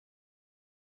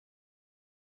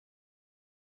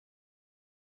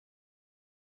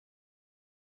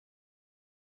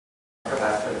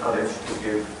National College to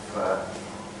give a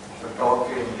talk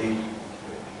in the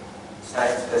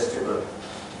Science Festival.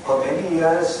 For many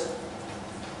years,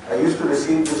 I used to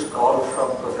receive this call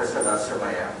from Professor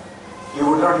Narasimhaya. He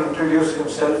would not introduce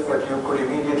himself, but you could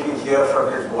immediately hear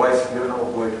from his voice, you know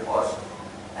who it was.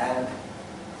 And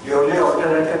the only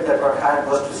alternative that one had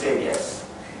was to say yes.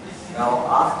 Now,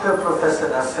 after Professor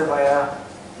Narasimhaya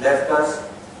left us,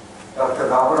 Dr.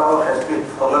 Ramarao has been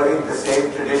following the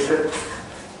same tradition.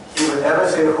 He will never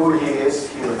say who he is.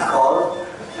 He will call.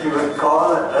 He will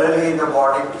call early in the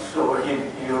morning, so you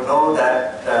know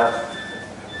that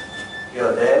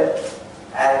you're there.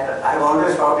 And I've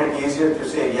always found it easier to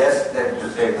say yes than to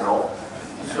say no.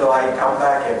 So I come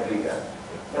back every year.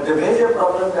 But the major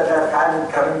problem that I've had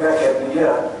in coming back every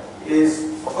year is,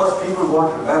 of course, people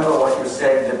won't remember what you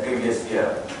said the previous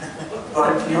year.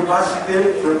 But you must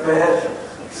still prepare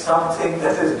something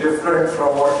that is different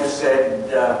from what you said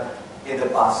in the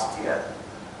past year.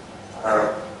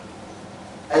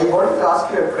 I wanted to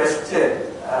ask you a question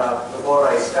before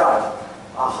I start.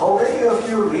 How many of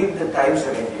you read the Times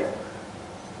of India?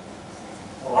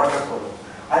 Wonderful.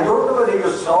 I don't know whether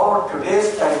you saw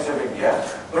today's Times of India,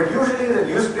 but usually the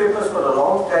newspapers for a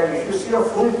long time, if you see a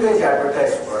full-page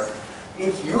advertisement,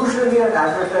 it's usually an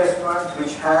advertisement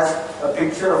which has a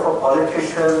picture of a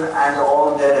politician and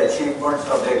all their achievements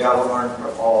of their government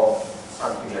or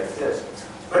something like this.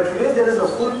 But today there is a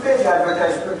full-page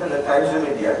advertisement in the Times of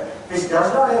India which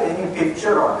does not have any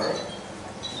picture on it,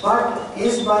 but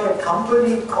is by a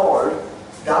company called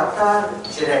Data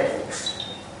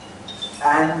Genetics.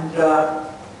 And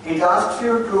it asks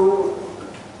you to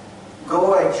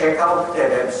go and check out their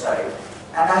website.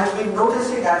 And I have been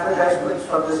noticing advertisements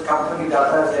from this company,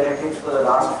 Data Genetics, for the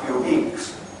last few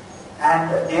weeks.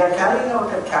 And they are carrying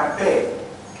out a campaign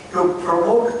to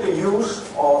promote the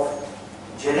use of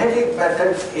genetic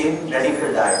methods in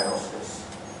medical diagnosis.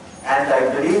 And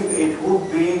I believe it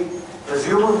would be,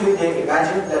 presumably they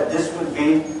imagine that this will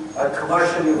be a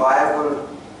commercially viable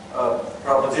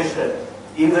proposition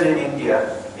even in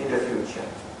India in the future.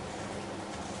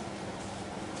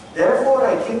 Therefore,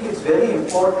 I think it's very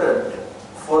important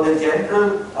for the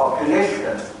general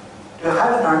population to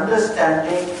have an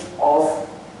understanding of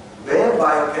where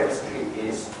biochemistry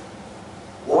is,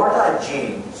 what are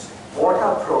genes, what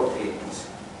are proteins,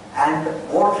 and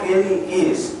what really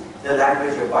is the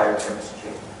language of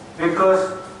biochemistry.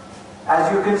 Because,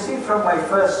 as you can see from my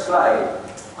first slide,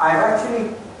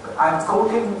 I'm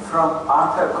quoting from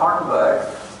Arthur Kornberg,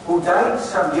 who died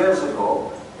some years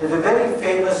ago. He's a very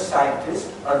famous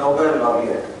scientist, a Nobel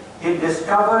laureate. He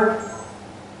discovered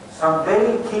some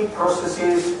very key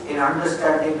processes in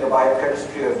understanding the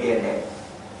biochemistry of DNA.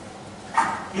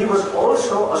 He was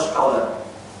also a scholar.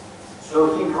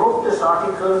 So he wrote this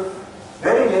article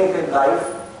very late in life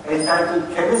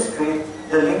entitled Chemistry,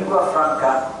 the Lingua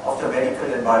Franca of the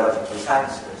Medical and Biological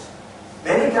Sciences.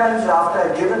 Many times after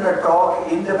I've given a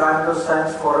talk in the Bangalore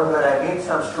Science Forum where I meet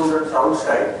some students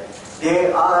outside,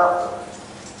 they are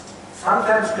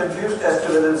sometimes confused as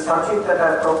to whether the subject that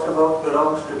I've talked about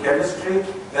belongs to chemistry,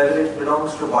 whether it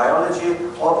belongs to biology,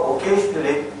 or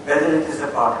occasionally whether it is a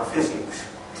part of physics.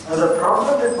 Now the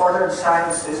problem with modern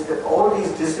science is that all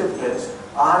these disciplines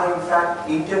are in fact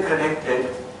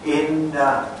interconnected in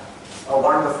a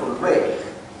wonderful way.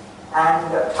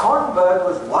 And Kornberg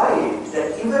was worried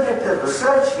that even at the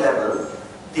research level,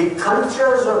 the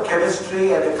cultures of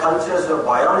chemistry and the cultures of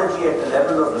biology at the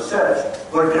level of research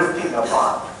were drifting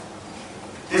apart.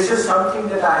 This is something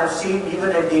that I have seen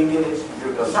even at the Indian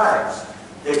Institute of Science.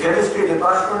 The chemistry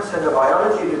departments and the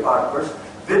biology departments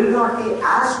will not be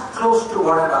as close to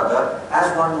one another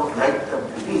as one would like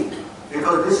them to be,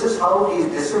 because this is how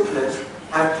these disciplines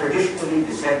have traditionally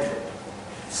descended.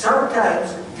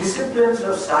 Sometimes disciplines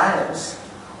of science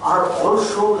are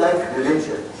also like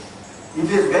religion. It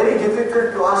is very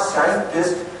difficult to ask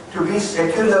scientists to be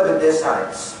secular with their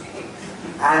science.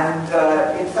 And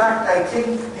in fact, I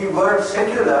think the word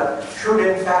secular should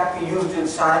in fact be used in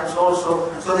science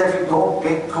also, so that we don't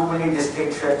make too many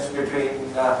distinctions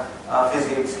between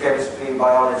physics, chemistry,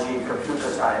 biology,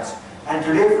 computer science. And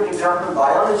today, for example,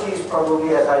 biology is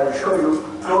probably, as I will show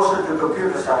you, closer to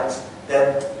computer science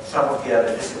than some of the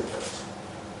other disciplines.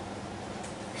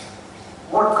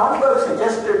 What Kornberg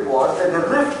suggested was that the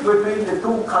rift between the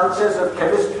two cultures of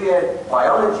chemistry and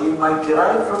biology might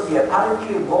derive from the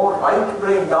apparently more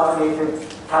right-brain dominated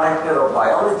character of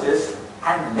biologists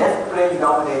and left-brain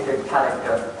dominated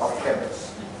character of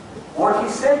chemists. What he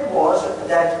said was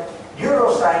that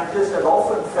neuroscientists have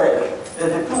often felt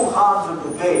that the two halves of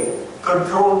the brain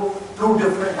control two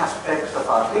different aspects of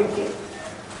our thinking.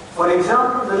 For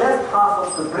example, the left half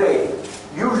of the brain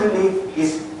usually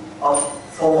is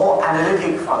for more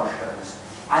analytic functions,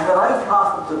 and the right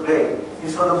half of the brain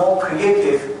is for the more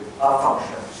creative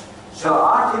functions. So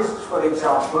artists, for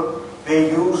example,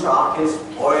 may use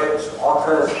poets,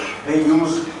 authors, may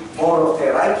use more of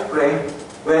their right brain,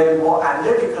 where more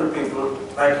analytical people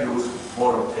might use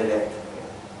more of their left brain.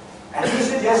 And he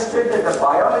suggested that the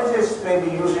biologists may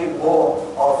be using more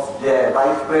of their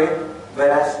right brain,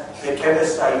 whereas the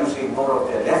chemists are using more of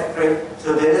their left brain.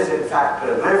 So there is in fact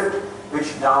a rift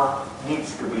which now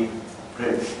needs to be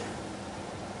bridged.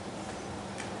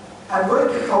 I'm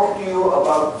going to talk to you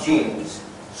about genes.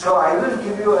 So I will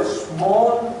give you a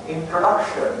small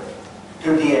introduction to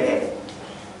DNA.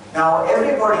 Now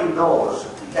everybody knows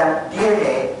that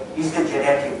DNA is the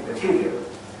genetic material.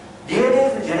 DNA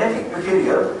is the genetic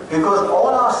material because all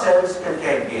our cells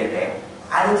contain DNA,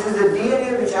 and it is the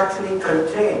DNA which actually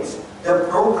contains the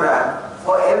program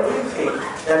for everything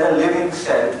that a living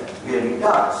cell really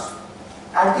does.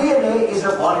 And DNA is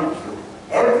a molecule.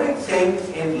 Everything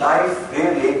in life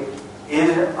really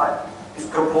is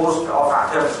composed of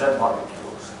atoms and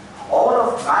molecules. All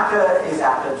of matter is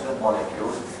atoms and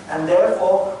molecules, and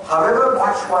therefore, however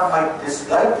much one might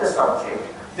dislike the subject,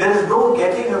 there is no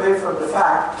getting away from the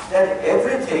fact that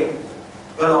everything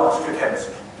belongs to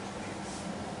chemistry.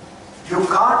 You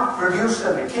can't produce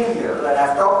a material, and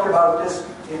I've talked about this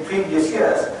in previous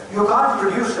years, you can't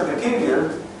produce a material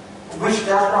which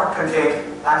does not contain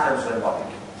atoms and molecules.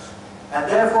 And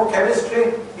therefore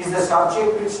chemistry is the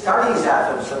subject which studies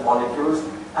atoms and molecules,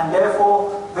 and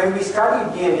therefore when we study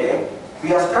DNA,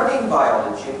 we are studying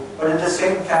biology, but at the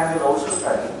same time we're also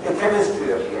studying the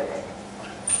chemistry of DNA.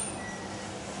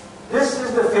 This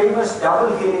is the famous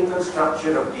double helical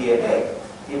structure of DNA.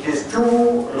 It is two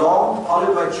long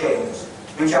polymer chains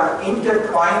which are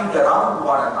intertwined around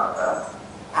one another,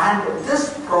 and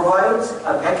this provides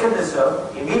a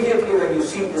mechanism immediately when you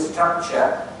see the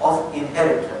structure of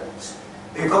inheritance.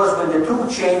 Because when the two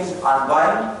chains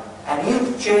unwind, and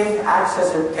each chain acts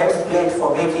as a template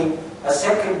for making a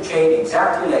second chain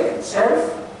exactly like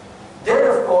itself, then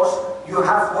of course you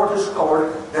have what is called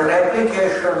the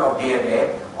replication of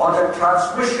DNA, or the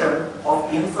transmission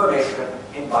of information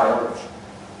in biology.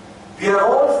 We are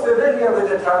all familiar with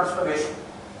the transformation,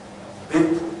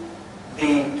 with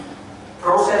the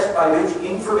process by which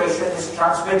information is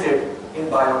transmitted in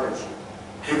biology.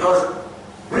 Because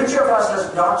which of us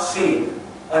has not seen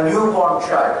a newborn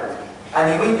child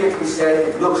and immediately said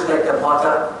it looks like the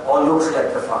mother or looks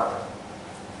like the father?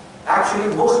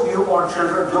 Actually, most newborn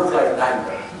children look like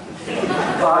neither.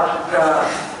 But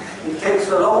it takes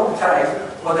a long time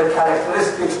for the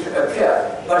characteristics to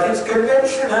appear. But it's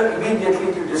conventional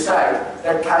immediately to decide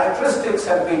that characteristics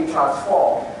have been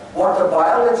transformed. What the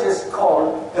biologists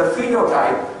call the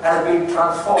phenotype has been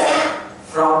transformed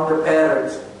from the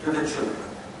parents to the children.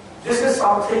 This is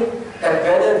something that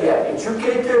whether we are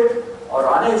educated or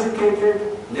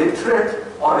uneducated, literate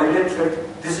or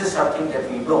illiterate, this is something that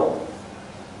we know.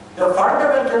 The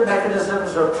fundamental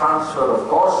mechanisms of transfer, of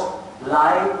course,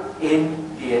 lie in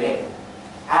DNA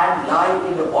and lie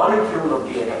in the molecule of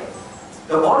DNA.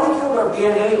 The molecule of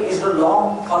DNA is a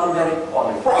long polymeric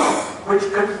molecule which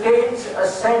contains a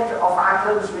set of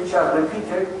atoms which are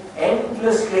repeated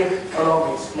endlessly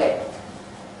along its length.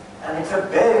 And it's a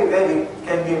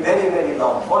can be a very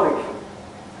long molecule.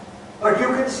 But you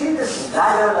can see this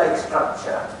ladder-like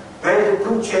structure where the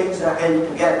two chains are held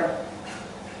together.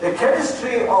 The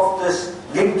chemistry of this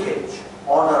linkage,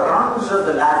 or the rungs of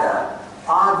the ladder,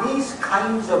 are these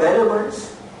kinds of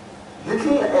elements,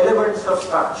 little elements of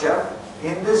structure,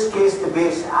 in this case the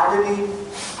base adenine,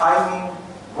 thymine,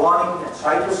 guanine and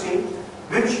cytosine,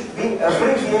 which we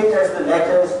abbreviate as the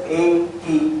letters A,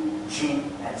 T, G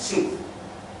and C.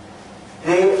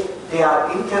 They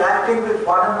are interacting with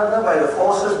one another by the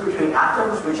forces between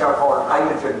atoms, which are called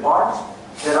hydrogen bonds.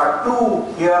 There are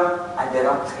two here and there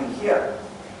are three here.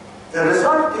 The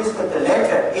result is that the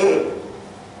letter A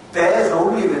pairs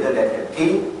only with the letter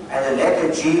T and the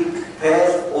letter G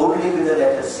pairs only with the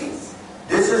letter C.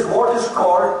 This is what is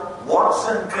called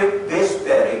Watson-Crick base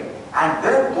pairing, and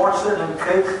when Watson and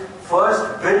Crick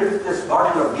first built this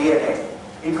model of DNA,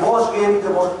 it was really the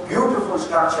most beautiful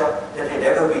structure that had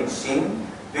ever been seen,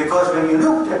 because when you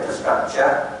looked at the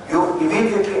structure, you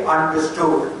immediately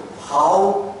understood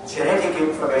how genetic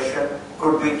information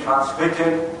could be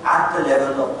transmitted at the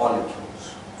level of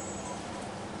molecules.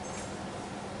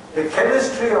 The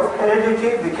chemistry of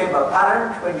heredity became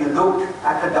apparent when you looked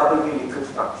at the double helical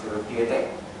structure of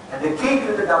DNA. And the key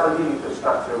to the double helical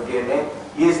structure of DNA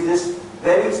is this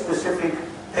very specific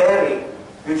pairing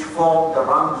which form the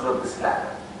rungs of this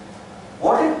ladder.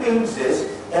 What it means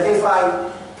is that if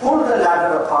I pull the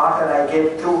ladder apart and I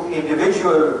get two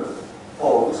individual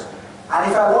poles. And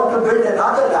if I want to build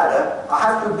another ladder, I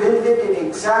have to build it in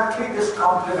exactly this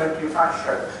complementary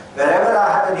fashion. Wherever I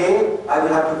have an A, I will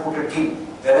have to put a T.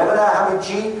 Wherever I have a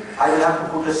G, I will have to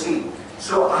put a C.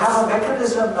 So I have a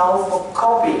mechanism now for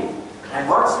copying. And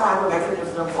once I have a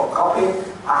mechanism for copying,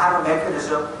 I have a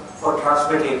mechanism for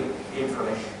transmitting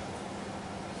information.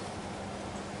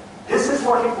 This is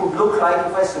what it would look like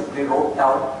if I simply wrote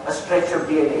down a stretch of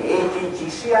DNA, A, T, G,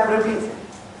 C, and repeated.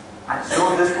 And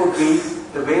so this would be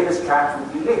the way the strands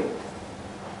would be linked.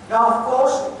 Now, of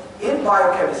course, in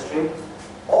biochemistry,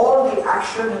 all the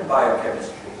action in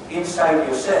biochemistry inside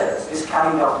your cells is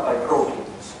carried out by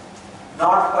proteins,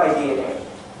 not by DNA.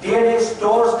 DNA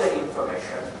stores the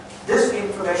information. This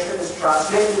information is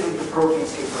translated into protein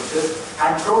sequences,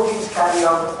 and proteins carry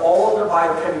out all the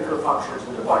biochemical functions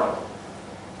in the body.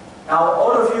 Now,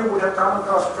 all of you would have come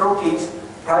across proteins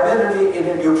primarily in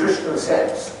a nutritional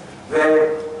sense,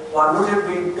 where one would have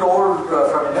been told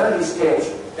from an early stage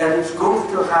that it's good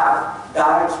to have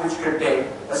diets which contain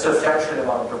a substantial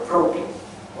amount of protein.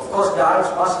 Of course, diets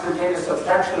must contain a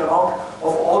substantial amount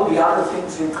of all the other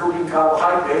things, including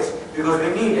carbohydrates, because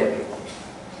we need everything.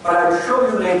 But I will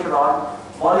show you later on,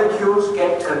 molecules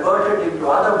get converted into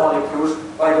other molecules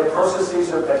by the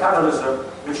processes of metabolism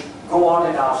which go on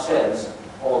in our cells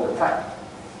all the time.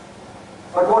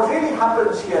 But what really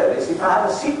happens here is, if I have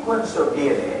a sequence of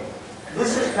DNA,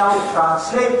 this is now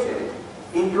translated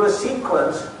into a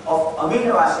sequence of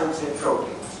amino acids in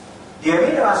proteins. The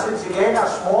amino acids again are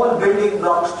small building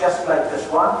blocks just like this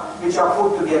one, which are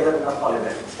put together in a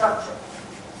polymeric structure.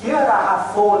 Here I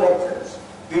have 4 letters.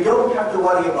 We don't have to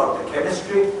worry about the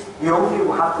chemistry, we only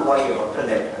have to worry about the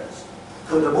letters.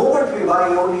 So the moment we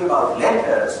worry only about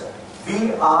letters,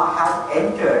 we have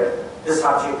entered the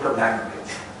subject of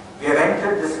language. We have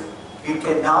entered this. We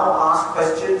can now ask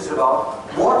questions about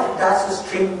what does a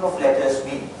string of letters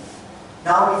mean.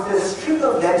 Now, if there's a string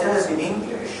of letters in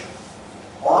English,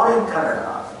 or in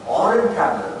Kannada, or in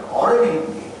Tamil, or in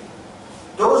Hindi,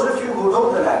 those of you who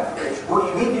know the language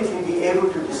would immediately be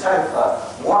able to decipher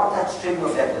what that string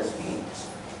of letters means.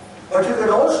 But you can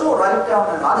also write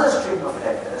down another string of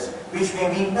letters which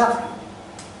may mean nothing,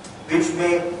 which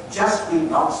may just be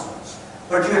nonsense.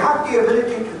 But you have the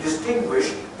ability to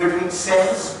distinguish between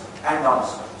sense and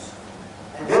nonsense.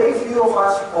 And very few of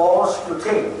us pause to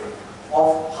think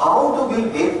of how do we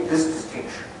make this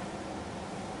distinction.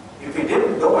 If we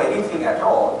didn't know anything at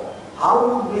all, how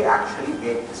would we actually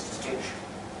make this distinction?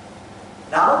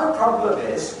 Now the problem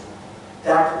is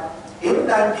that in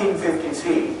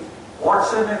 1953,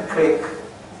 Watson and Crick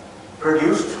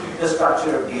produced the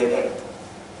structure of DNA.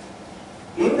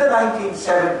 In the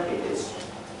 1970s,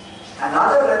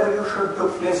 another revolution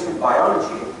took place in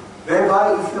biology,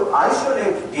 whereby if you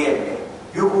isolate DNA,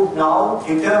 you could now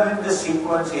determine the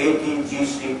sequence A, T, G,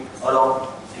 C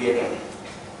along DNA.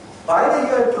 By the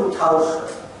year 2000,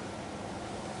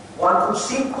 one could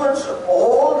sequence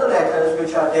all the letters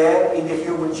which are there in the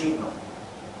human genome.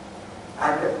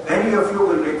 And many of you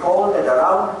will recall that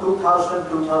around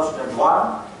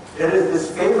 2000-2001, there is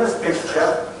this famous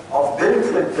picture of Bill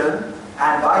Clinton,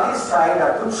 and by his side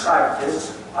are 2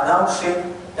 scientists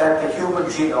announcing that the human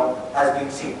genome has been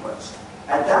sequenced.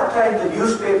 At that time, the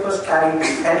newspapers carried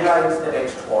these headlines the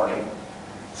next morning,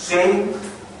 saying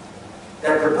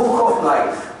that the book of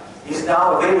life is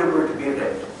now available to be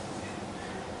read.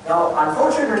 Now,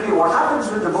 unfortunately, what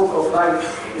happens with the book of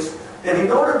life is that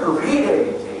in order to read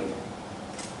anything,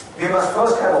 we must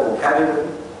first have a vocabulary,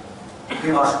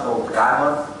 we must know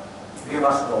grammar, we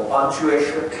must know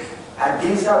punctuation, and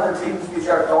these are the things which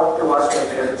are taught to us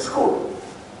when we are in school.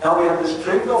 Now we have the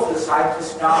string of the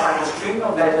scientists now and the string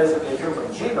of letters in the human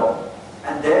genome,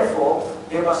 and therefore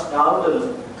they must now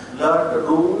learn the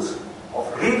rules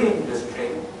of reading the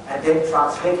string and then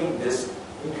translating this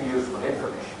into useful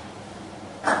information.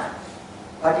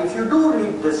 But if you do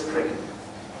read the string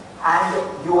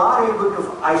and you are able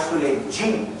to isolate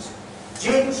genes,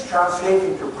 genes translate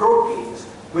into proteins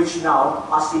which now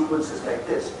are sequences like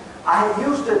this. I have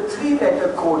used a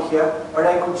 3-letter code here, but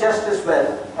I could just as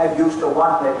well have used a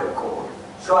 1-letter code.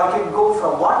 So I can go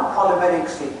from one polymeric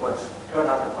sequence to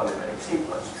another polymeric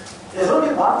sequence. There's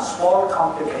only one small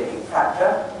complicating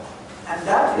factor, and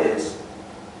that is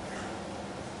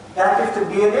that if the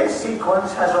DNA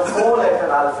sequence has a 4-letter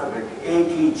alphabet, A,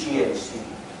 T, G, and C,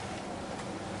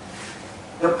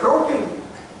 the protein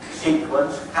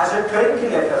sequence has a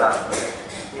 20-letter alphabet.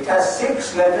 It has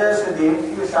 6 letters in the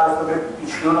English alphabet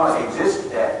which do not exist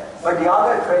there, but the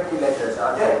other 20 letters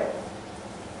are there.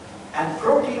 And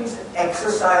proteins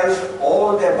exercise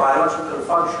all their biological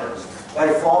functions by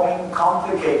forming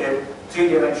complicated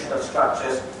three-dimensional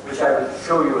structures, which I will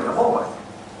show you in a moment.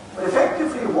 But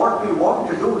effectively what we want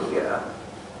to do here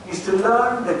is to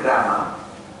learn the grammar,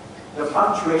 the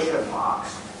punctuation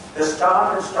marks, the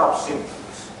start and stop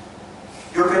symbols.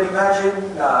 You can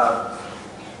imagine,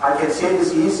 I can say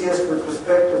this easiest with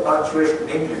respect to punctuation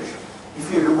in English.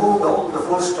 If you removed all the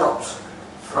full stops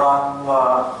from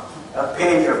a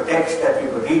page of text that you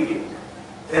were reading,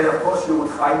 then of course you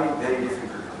would find it very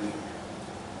difficult to read.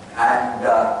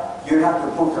 And you'd have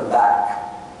to put them back.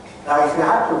 Now if you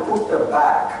had to put them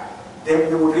back, then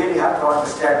you would really have to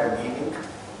understand the meaning.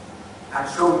 And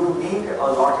so you need a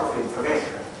lot of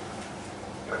information.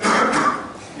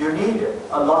 You need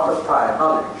a lot of prior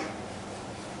knowledge.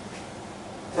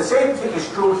 The same thing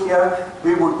is true here.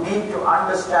 We would need to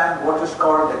understand what is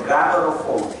called the grammar of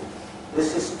folding.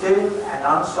 This is still an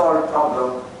unsolved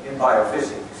problem in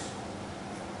biophysics.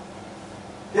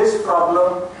 This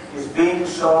problem is being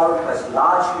solved, has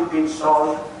largely been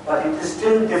solved, but it is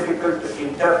still difficult to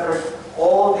interpret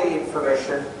all the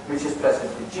information which is present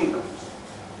in genomes.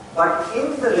 But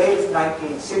in the late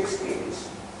 1960s,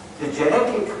 the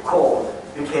genetic code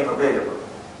became available.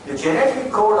 The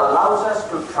genetic code allows us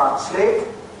to translate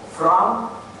from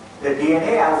the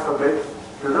DNA alphabet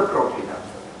to the protein alphabet.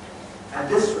 And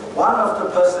this, one of the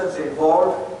persons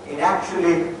involved in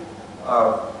actually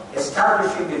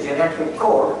establishing the genetic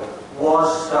code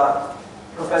was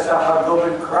Professor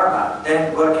Hargobind Khurana,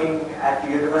 then working at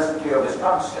the University of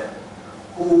Wisconsin,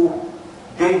 who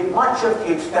did much of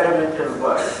the experimental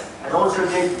work and also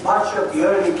did much of the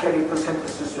early chemical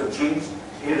synthesis of genes.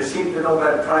 He received the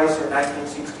Nobel Prize in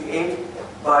 1968,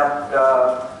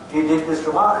 but he did this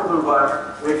remarkable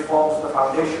work which forms the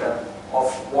foundation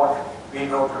of what we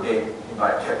know today in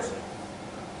biochemistry.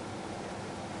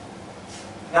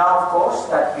 Now, of course,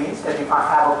 that means that if I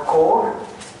have a code,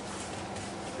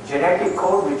 a genetic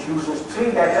code which uses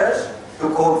 3 letters to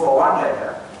code for 1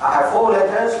 letter, I have 4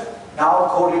 letters, now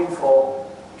coding for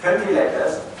 20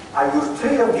 letters, I use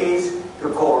 3 of these to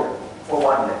code for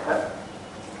 1 letter.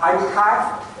 I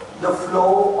have the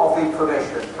flow of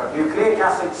information from nucleic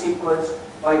acid sequence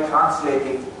by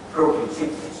translating protein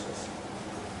sequences.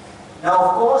 Now,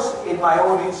 of course, in my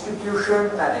own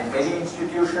institution and in many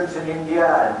institutions in India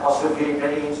and possibly in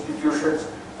many institutions,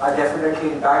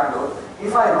 definitely in Bangalore,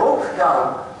 if I wrote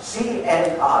down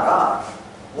CNRR,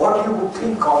 what you would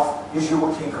think of is you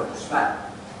would think of this man.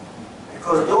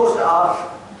 Because those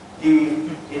are the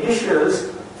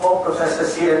initials for Professor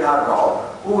C.N.R. Rao,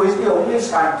 who is the only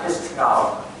scientist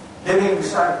now, living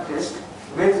scientist,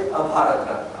 with a Bharat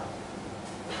Ratna.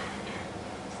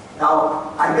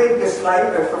 Now, I made this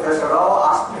slide when Professor Rao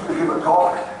asked me to give a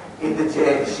talk in the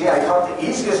JNC. I thought the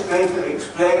easiest way to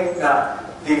explain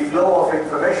the flow of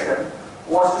information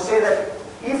was to say that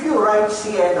if you write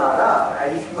CNRR,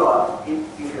 and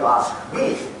if you ask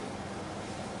me,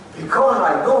 because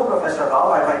I know Professor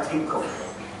Rao, I might think of it.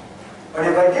 But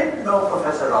if I didn't know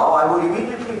Professor Rao, I would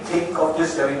immediately think of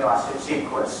this amino acid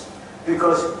sequence,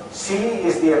 because C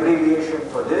is the abbreviation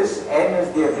for this, N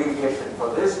is the abbreviation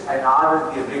for this, and R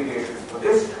is the abbreviation for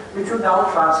this, which would now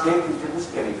translate into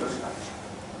this chemical structure.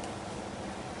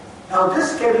 Now,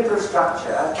 this chemical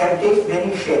structure can take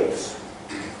many shapes.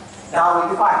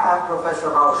 Now, if I have Professor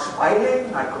Rao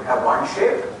smiling, I could have one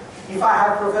shape. If I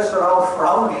have Professor Rao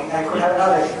frowning, I could have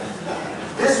another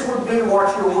shape. This would be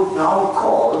what you would now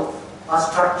call a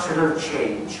structural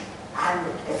change, and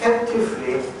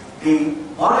effectively the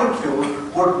molecule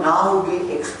would now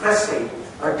be expressing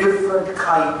a different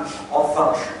kind of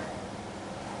function.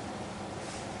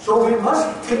 So we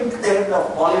must think then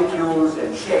of molecules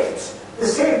and shapes the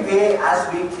same way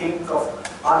as we think of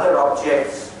other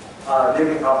objects,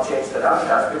 living objects around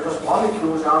us, because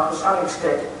molecules are to some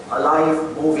extent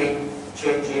alive, moving,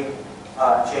 changing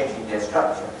their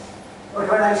structures. But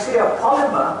when I say a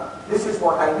polymer, this is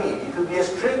what I mean. It will be a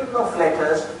string of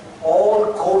letters all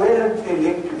covalently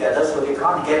linked together so they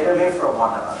can't get away from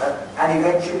one another and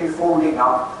eventually folding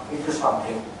up into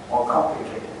something more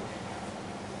complicated.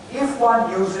 If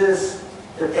one uses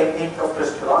the technique of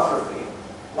crystallography,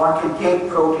 one can take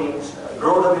proteins,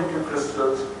 grow them into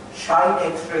crystals, shine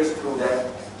X-rays through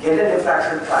them, get a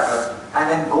diffraction pattern, and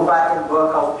then go back and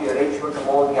work out the arrangement of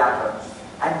all the atoms,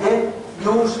 and then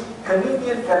use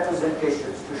convenient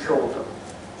representations to show them.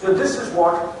 So this is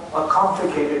what a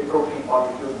complicated protein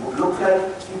molecule would look like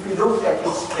if you looked at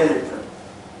its skeleton.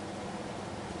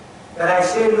 When I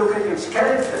say look at its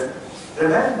skeleton,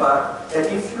 remember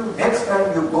that if you, next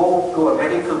time you go to a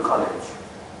medical college,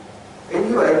 when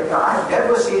you enter, I've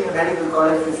never seen a medical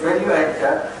college which when you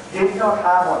enter, did not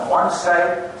have on one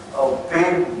side a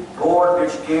big board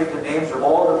which gave the names of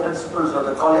all the principals of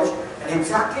the college, and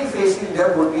exactly facing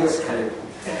them would be a skeleton.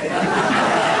 And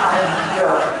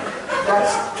that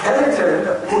skeleton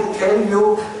would tell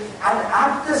you, and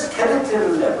at the skeletal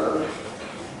level,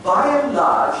 by and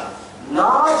large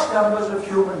numbers of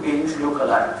human beings look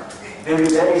alike. Maybe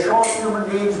very short human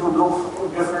beings who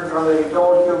look different from very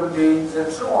tall human beings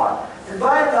and so on. And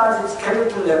by and large, at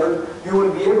skeletal level, you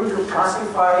will be able to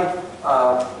classify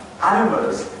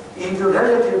animals into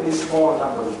relatively small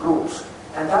number of groups.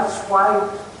 And that's why,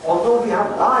 although we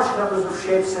have large numbers of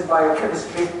shapes in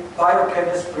biochemistry,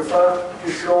 biochemists prefer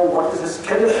to show what is a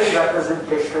skeletal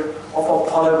representation of a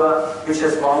polymer which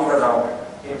has wound around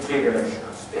in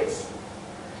three-dimensional space.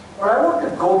 But I want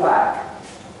to go back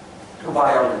to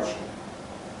biology.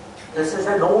 This is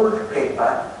an old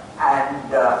paper,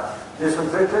 and this was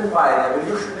written by an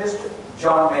evolutionist,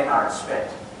 John Maynard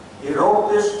Smith. He wrote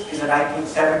this in the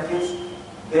 1970s.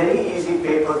 Very easy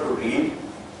paper to read,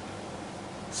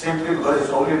 simply because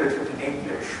it's only written in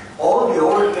English. All the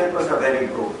old papers are very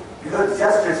good, because it's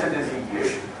just written in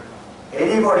English.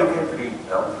 Anybody can read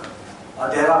them.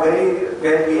 There are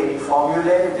barely any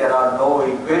formulae, there are no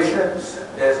equations,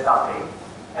 there's nothing.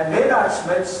 And Maynard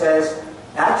Smith says,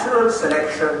 natural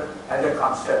selection and the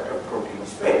concept of protein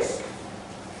space.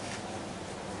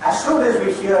 As soon as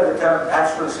we hear the term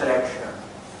natural selection,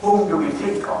 whom do we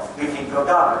think of? We think of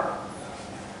Darwin.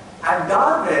 And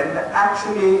Darwin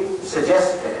actually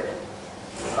suggested,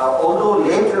 although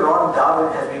later on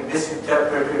Darwin has been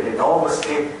misinterpreted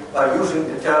enormously by using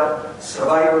the term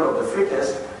survival of the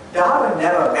fittest, Darwin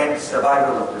never meant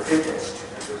survival of the fittest.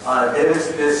 There is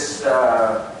this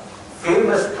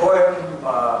famous poem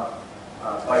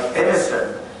by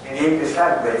Tennyson in the English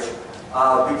language,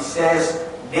 which says,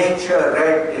 nature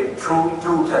read in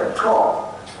tooth and claw.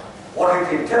 What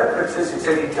it interprets is, it's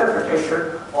an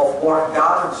interpretation of what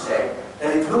Darwin said,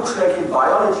 that it looks like in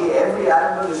biology every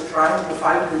animal is trying to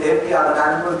fight with every other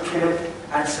animal, kill it,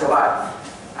 and survive.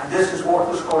 And this is what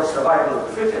was called survival of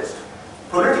the fittest.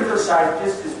 Political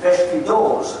scientists, especially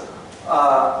those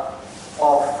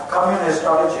of communist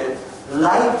origin,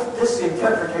 liked this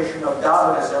interpretation of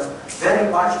Darwinism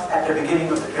very much at the beginning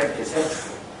of the 20th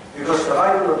century, because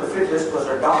survival of the fittest was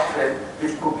a doctrine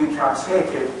which could be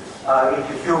translated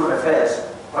into human affairs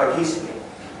quite easily.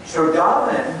 So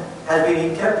Darwin has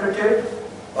been interpreted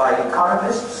by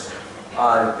economists,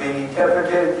 been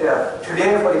interpreted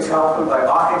today, for example, by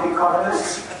market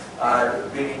economists,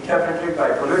 been interpreted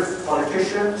by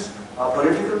politicians,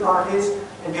 political parties,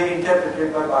 and been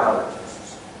interpreted by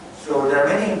biologists. So there are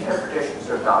many interpretations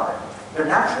of Darwin. But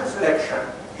natural selection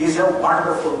is a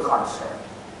wonderful concept.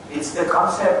 It's the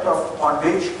concept on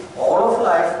which all of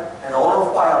life and all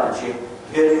of biology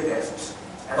really rests.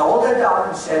 And all that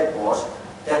Darwin said was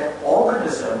that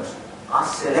organisms are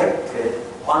selected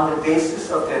on the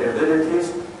basis of their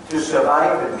abilities to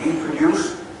survive and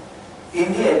reproduce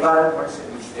in the environments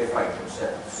in which they find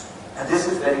themselves. And this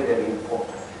is very, very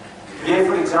important. Today,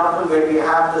 for example, when we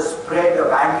have the spread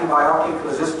of antibiotic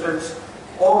resistance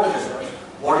organisms,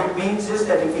 what it means is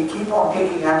that if we keep on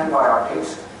taking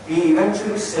antibiotics, we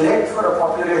eventually select for a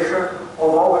population of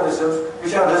organisms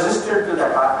which are resistant to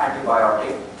that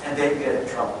antibiotic, and then get in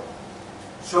trouble.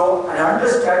 So an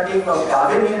understanding of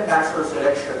Darwinian natural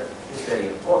selection is very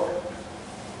important.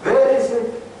 Where is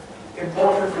it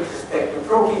important with respect to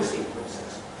protein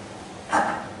sequences?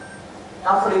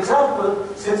 Now, for example,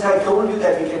 since I told you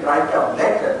that we can write down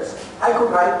letters, I could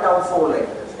write down 4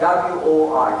 letters,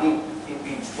 W-O-R-D, it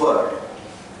means word.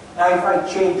 Now, if I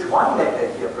change one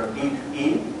letter here from D to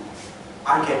E,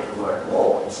 I get the word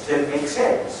more. It still makes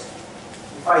sense.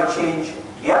 If I change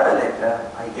the other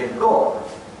letter, I get go.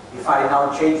 If I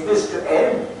now change this to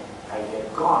N, I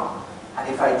get gone.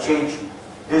 And if I change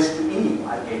this to E,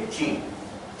 I get G.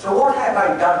 So what have I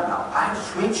done now? I have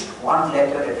switched one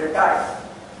letter at a time.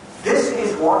 This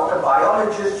is what the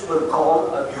biologists will call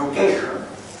a mutation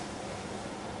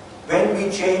when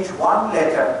we change one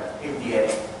letter in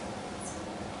DNA.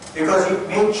 Because it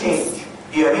may change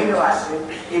the amino acid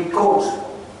it codes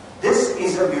for. This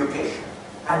is a mutation.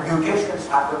 And mutations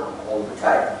happen all the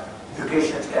time.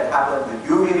 Mutations can happen with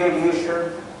UV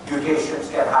radiation, mutations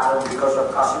can happen because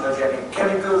of carcinogenic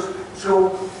chemicals.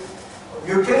 So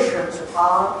mutations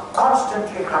are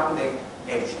constantly happening in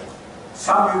nature.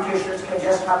 Some mutations can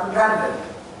just happen randomly.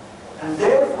 And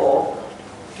therefore,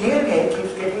 DNA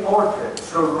keeps getting altered.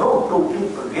 So no two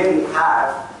people really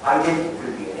have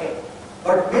identical DNA.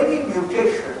 But many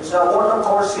mutations are what are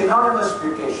called synonymous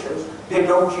mutations. They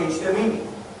don't change the meaning.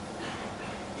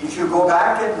 If you go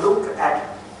back and look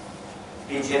at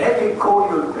the genetic code,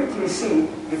 you'll quickly see,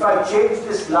 if I change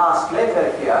this last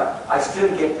letter here, I still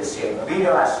get the same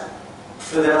amino acid.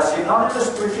 So there are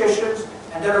synonymous mutations,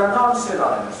 and there are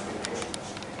non-synonymous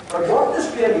mutations. But what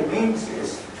this really means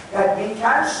is that we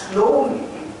can slowly,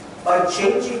 by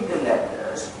changing the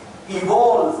letters,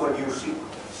 evolve a new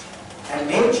sequence. And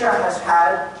nature has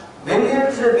had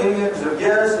millions and millions of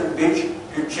years in which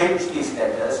to change these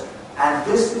letters, and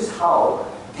this is how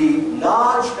the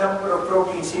large number of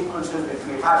protein sequences which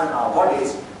we have in our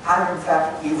bodies have in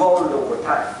fact evolved over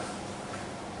time.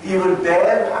 We will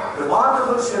bear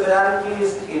remarkable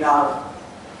similarities in our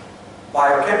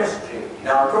biochemistry, in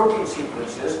our protein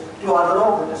sequences, to other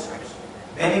organisms.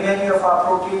 Many of our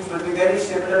proteins will be very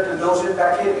similar to those in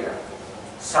bacteria.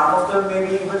 Some of them may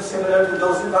be even similar to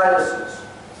those in viruses.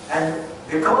 And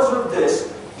because of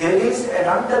this, there is an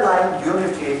underlying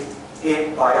unity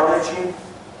in biology,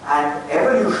 and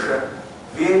evolution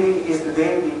really is the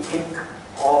way we think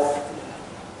of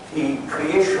the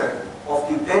creation of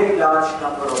the very large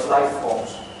number of life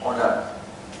forms on Earth.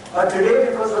 But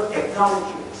today, because of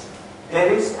technologies,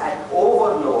 there is an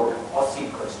overload of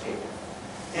sequence data.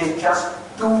 There is just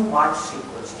too much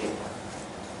sequence data.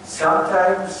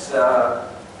 Sometimes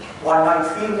one might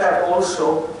feel that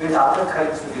also with other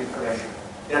kinds of information.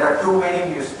 There are too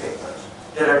many newspapers,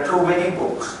 there are too many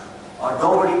books, or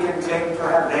nobody can claim to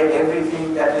have read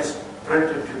everything that is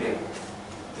printed today.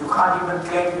 You can't even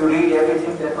claim to read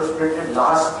everything that was printed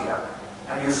last year,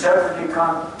 and you certainly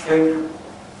can't claim to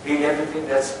read everything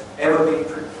that's ever been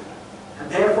printed. And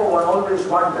therefore one always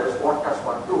wonders, what does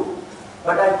one do?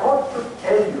 But I thought to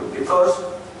tell you, because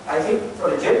I think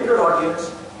for a general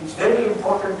audience, it's very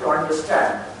important to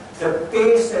understand the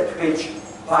pace at which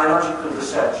biological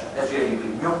research has really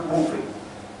been moving.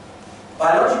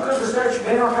 Biological research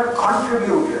may not have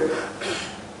contributed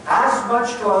as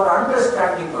much to our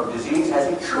understanding of disease as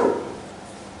it should.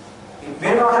 It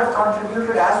may not have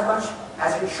contributed as much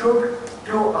as it should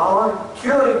to our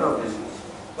curing of disease.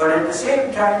 But at the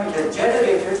same time, it has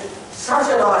generated such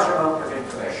a large amount of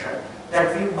information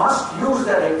that we must use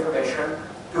that information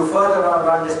to further our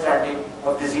understanding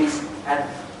of disease and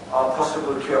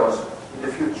possible cures in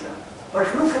the future. But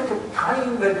look at the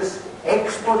time when this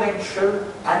exponential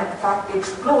and in fact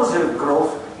explosive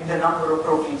growth in the number of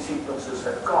protein sequences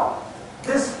have gone.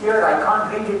 This here, I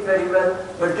can't read it very well,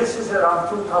 but this is around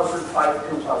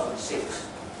 2005-2006.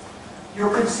 You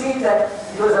can see that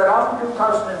it was around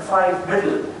 2005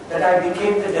 middle that I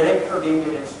became the director of the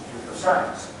Indian Institute of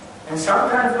Science. And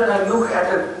sometimes when I look at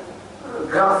a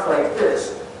graph like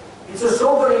this, it's a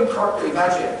sobering thought to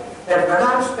imagine that when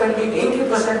I'm spending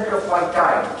 80% of my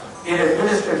time in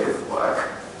administrative work,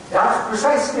 that's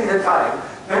precisely the time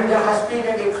when there has been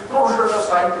an explosion of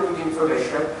scientific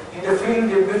information in the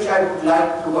field in which I would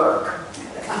like to work.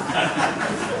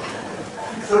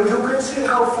 So you can see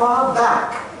how far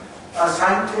back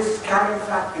scientists can in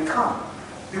fact become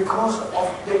because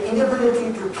of the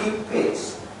inability to keep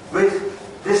pace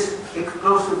with this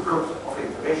explosive growth of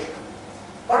information.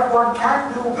 But one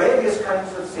can do various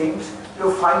kinds of things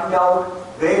to find out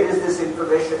where is this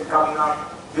information coming up.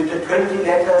 With the 20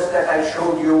 letters that I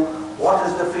showed you, what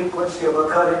is the frequency of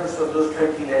occurrence of those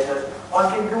 20 letters? One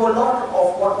can do a lot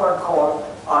of what one calls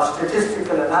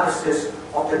statistical analysis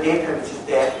of the data which is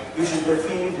there, which is the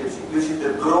field, which is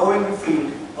the growing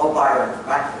field of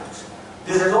bioinformatics.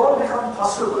 This has all become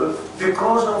possible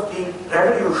because of the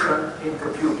revolution in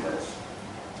computers.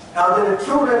 Now there are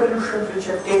two revolutions which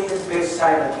have taken place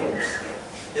simultaneously.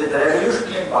 There's the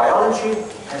revolution in biology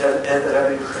and there's the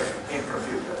revolution in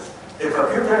computers. The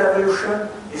computer revolution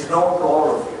is known to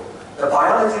all of you. The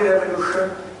biology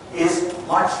revolution is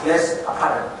much less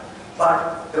apparent.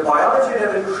 But the biology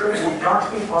revolution would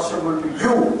not be possible to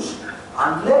use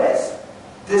unless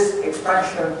this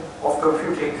expansion of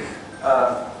computing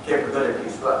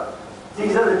capabilities were.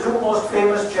 These are the two most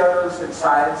famous journals in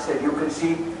science, and you can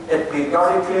see that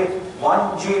periodically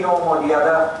one genome or the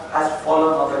other has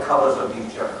fallen on the covers of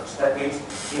these journals. That means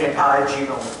the entire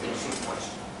genome has been sequenced.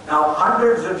 Now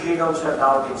hundreds of genomes have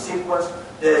now been sequenced.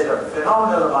 There is a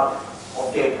phenomenal amount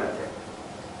of data there.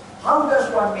 How does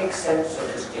one make sense of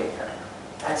this data?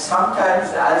 And sometimes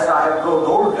as I have grown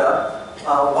older,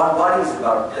 one worries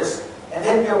about this, and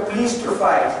then you're pleased to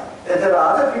find that there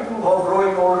are other people who are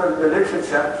growing older in the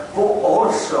literature who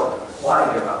also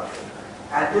worry about it.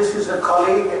 And this is a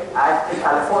colleague at the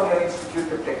California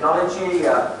Institute of Technology,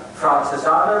 Frances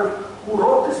Arnold, who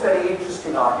wrote this very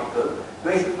interesting article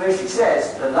where she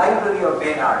says the library of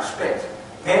Maynard Smith.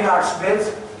 Maynard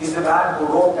Smith is the man who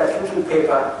wrote that little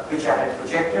paper which I had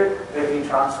projected, where he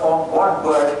transformed one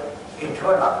word into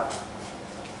another.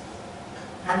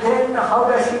 And then how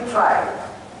does she try it?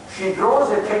 She draws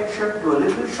attention to a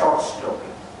little short story.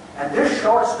 And this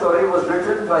short story was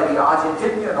written by the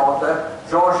Argentinian author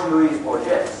Jorge Luis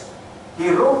Borges. He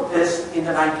wrote this in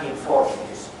the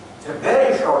 1940s. It's a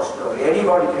very short story.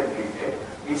 Anybody can read it.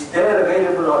 It's there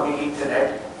available on the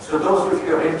internet. So those of you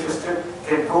who are interested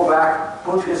can go back,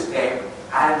 put his name,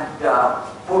 and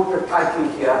put the title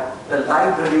here, The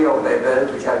Library of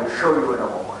Babel, which I will show you in a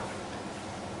moment.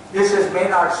 This is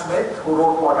Maynard Smith, who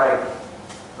wrote what I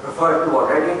referred to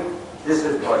already. This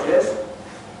is Borges.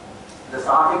 This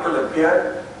article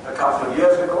appeared a couple of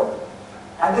years ago,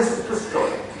 and this is the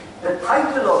story. The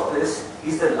title of this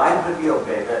is The Library of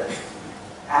Babel,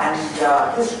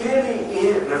 and this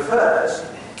really refers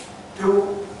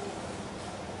to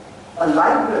a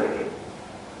library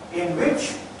in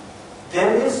which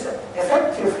there is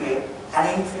effectively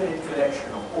an infinite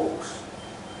collection of books.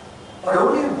 But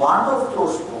only one of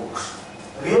those books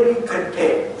really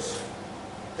contains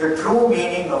the true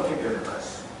meaning of the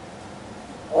universe.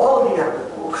 All the other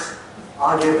books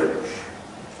are devilish.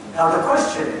 Now the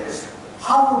question is,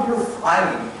 how would you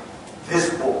find this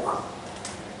book?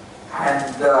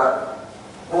 And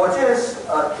Borges'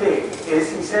 thing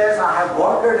is, he says, I have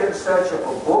wandered in search of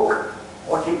a book,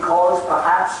 what he calls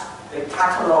perhaps a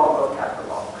catalogue of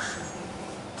catalogues.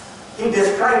 He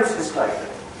describes his library.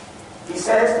 He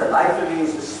says the library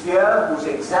is a sphere whose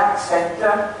exact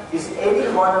center is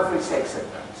any one of its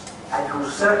hexagons and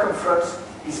whose circumference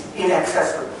is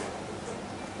inaccessible.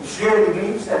 Which really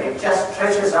means that it just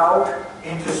stretches out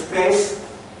into space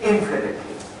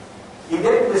infinitely. He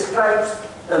then describes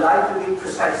the library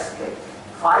precisely.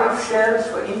 5 shelves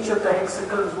for each of the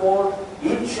hexagon's wall.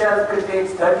 Each shelf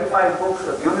contains 35 books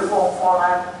of uniform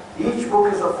format. Each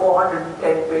book is of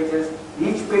 410 pages.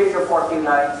 Each page of 40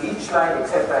 lines. Each line,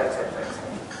 etc., etc., etc.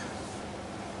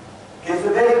 Gives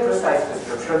a very precise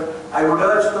description. I would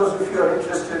urge those of you who are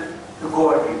interested to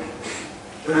go and read it.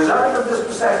 The result of this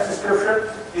precise description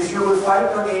is you will find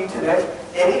on the internet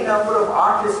any number of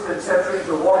artists' conceptions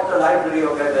of what the library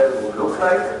of Babel would look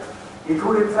like. It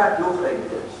would in fact look like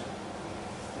this.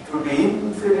 It would be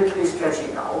infinitely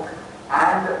stretching out,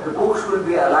 and the books will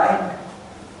be aligned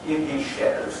in these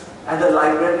shelves, and the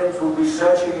librarians will be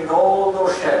searching in all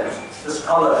those shelves, the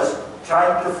scholars,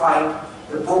 trying to find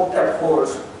the book that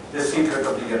holds the secret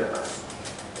of the universe.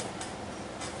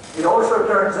 It also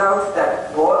turns out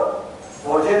that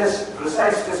Borges'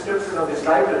 precise description of his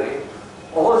library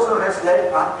also has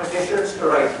led mathematicians to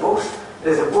write books.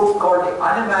 There's a book called The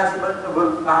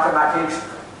Unimaginable Mathematics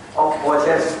of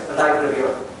Borges' Library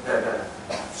of Babel.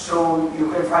 So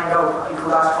you can find out, you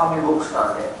could ask how many books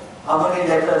are there, how many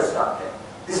letters are there.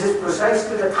 This is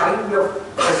precisely the kind of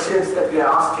questions that we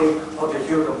are asking of the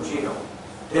human genome.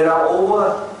 There are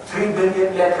over 3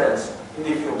 billion letters in the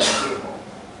human genome.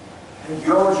 And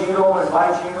your genome and my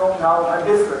genome now are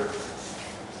different.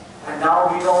 And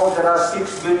now we know there are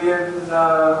 6 billion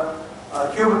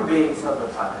human beings on the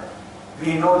planet.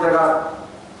 We know there are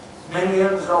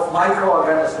millions of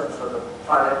microorganisms on the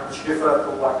planet which differ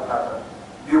from one another.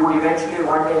 We would eventually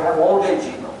one day have all their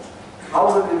genomes.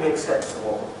 How will we make sense of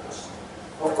all of this?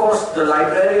 Of course, the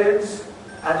librarians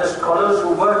and the scholars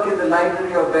who work in the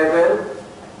Library of Babel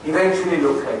eventually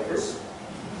look like this.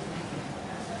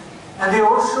 And they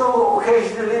also,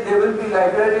 occasionally, there will be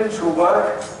librarians who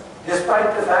work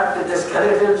despite the fact that the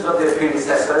skeletons of their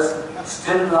predecessors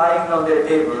still lying on their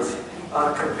tables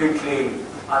are completely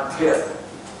unclear.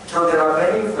 So there are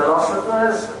many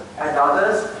philosophers and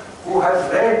others who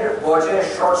have read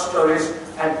Borges' short stories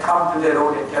and come to their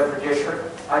own interpretation.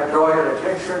 I draw your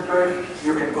attention to it.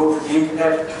 You can go to the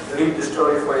internet, read the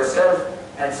story for yourself,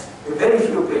 and very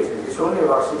few pages. It's only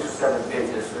about 6 or 7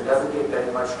 pages, so it doesn't take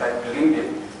very much time to read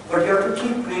it. But you have to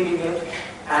keep reading it,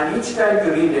 and each time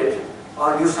you read it,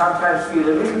 you sometimes feel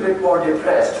a little bit more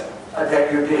depressed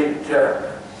than you did the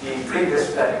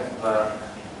previous time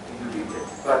you read it.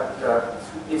 But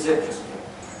it's interesting.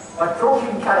 But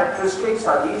protein characteristics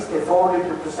are these. They fall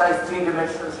into precise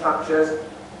 3-dimensional structures.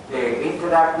 They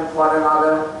interact with one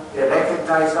another. They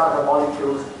recognize other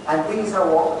molecules. And these are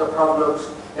what the problems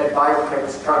that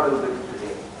biochemists struggle with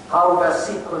today. How does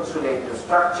sequence relate to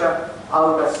structure?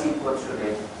 How does sequence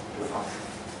relate to function?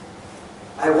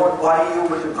 I won't worry you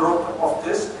with the growth of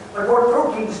this, but what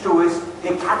proteins do is they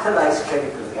catalyze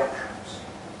chemical reactions.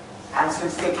 And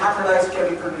since they catalyze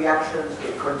chemical reactions,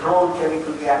 they control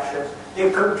chemical reactions, they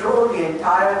control the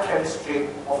entire chemistry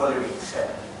of a living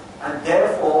cell. And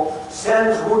therefore,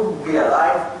 cells wouldn't be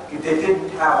alive if they didn't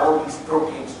have all these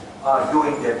proteins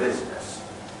doing their business.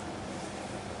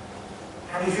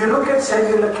 And if you look at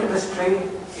cellular chemistry,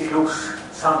 it looks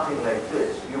something like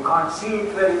this. You can't see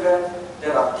it very well.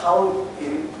 There are thousands,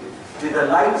 with the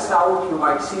lights out, you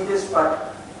might see this,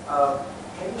 but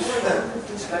can you put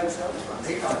these lights out?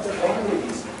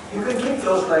 You can keep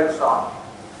those lights on.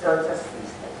 Just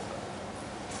these lights on.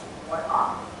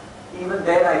 Even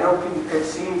then, I don't think you can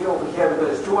see it over here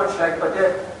because it's too much light, but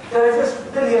there are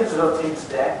just billions of things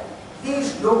there.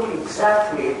 These look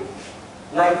exactly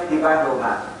like the Van Gogh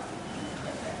map.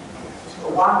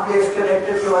 One place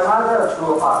connected to another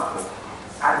through a pathway.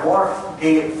 And what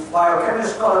the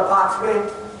biochemists call a pathway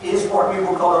is what we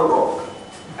would call a road.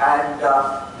 And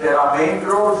there are main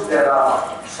roads, there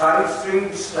are side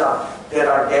streets,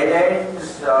 there are dead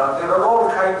ends, there are all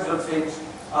kinds of things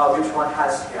which one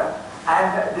has here.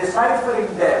 And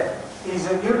deciphering them is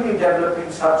a newly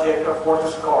developing subject of what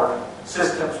is called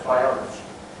systems biology.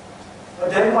 But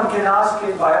then one can ask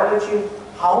in biology,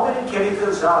 how many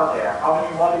chemicals are there? How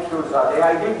many molecules are there?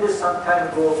 I did this some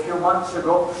time ago, a few months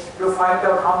ago, to find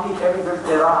out how many chemicals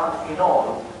there are in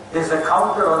all. There's a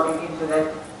counter on the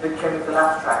internet with chemical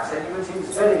abstracts, and you will see it's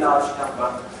a very large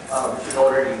number, which is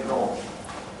already known.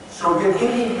 So we're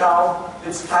dealing now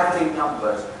with staggering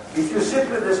numbers. If you sit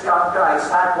with this counter, I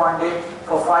sat one day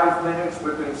for 5 minutes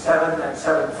between 7 and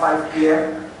 7:05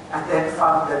 p.m. and then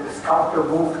found that this counter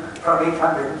moved from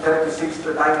 836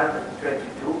 to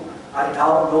 922. I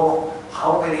now know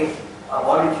how many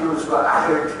molecules were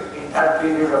added in that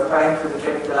period of time to the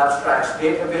chemical abstracts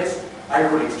database. I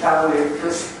could extrapolate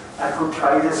this. I could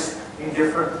try this in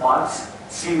different months,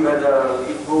 see whether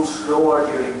it moves slower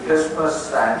during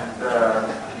Christmas and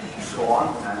so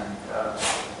on, and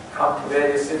come to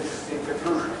various interesting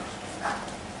conclusions.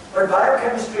 But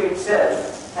biochemistry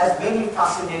itself has many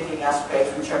fascinating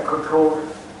aspects which are controlled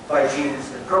by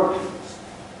genes and proteins.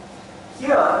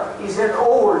 Here is an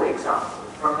old example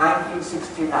from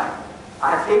 1969. I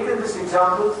have taken this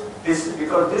example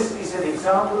because this is an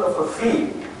example of a field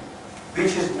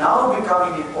which is now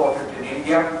becoming important in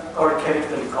India called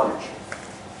chemical ecology.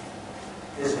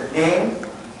 There's a name,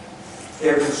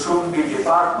 there will soon be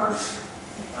departments,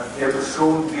 there will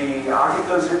soon be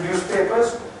articles in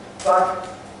newspapers, but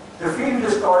the field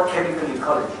is called chemical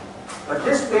ecology. But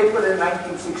this paper in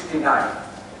 1969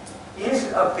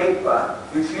 is a paper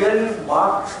which really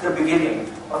marks the beginning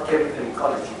of chemical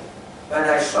ecology. When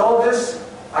I saw this,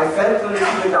 I felt a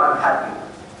little bit unhappy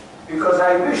because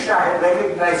I wish I had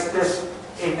recognized this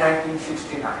in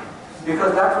 1969,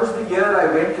 because that was the year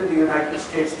I went to the United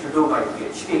States to do my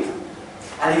PhD.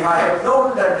 And if I had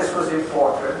known that this was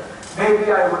important,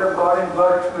 maybe I would have gone and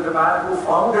worked with the man who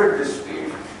founded this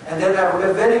field, and then I would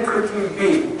have very quickly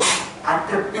been at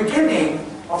the beginning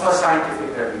of a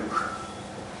scientific revolution.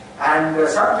 And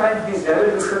sometimes these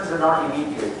revolutions are not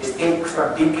immediate. They take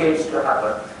some decades to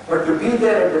happen. But to be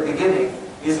there at the beginning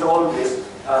is always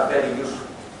very useful.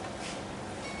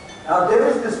 Now there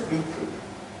is this beetle.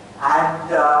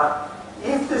 And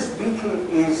if this beetle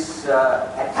is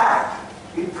attacked,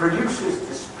 it produces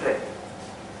this spray.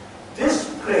 This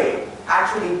spray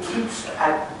actually keeps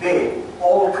at bay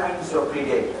all kinds of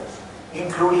predators,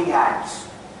 including ants.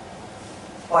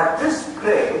 But this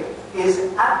spray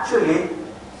is actually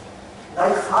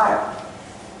like fire.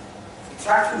 It's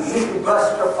actually a little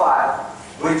burst of fire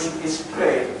which is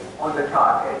sprayed on the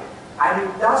target. And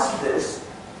it does this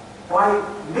by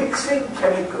mixing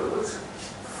chemicals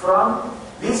from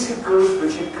vesicles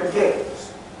which it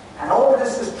contains. And all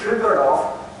this is triggered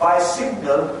off by a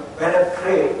signal when a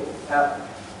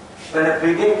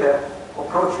predator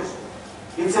approaches it.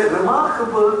 It's a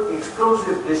remarkable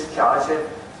explosive discharge, and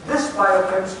this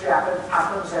biochemistry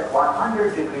happens at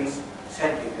 100 degrees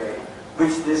centigrade,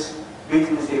 which this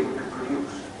beetle is able to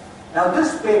produce. Now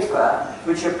this paper,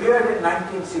 which appeared in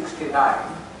 1969,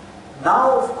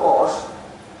 now of course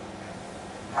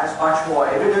has much more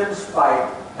evidence by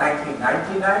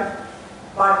 1999.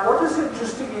 But what is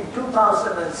interesting, in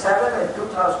 2007 and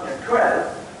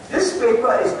 2012, this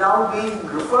paper is now being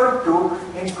referred to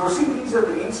in Proceedings of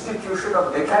the Institution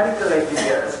of Mechanical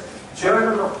Engineers,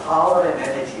 Journal of Power and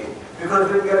Energy. Because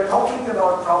when we are talking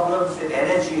about problems in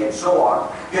energy and so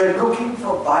on, we are looking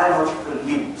for biological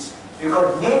leads.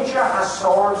 Because nature has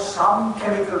solved some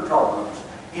chemical problems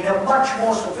in a much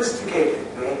more sophisticated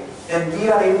way than we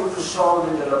are able to solve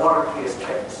in the laboratory as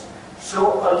chemists. So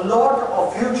a lot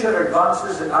of future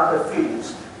advances in other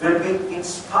fields will be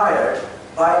inspired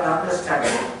by an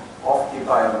understanding of the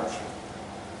biology.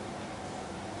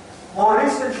 More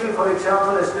recently, for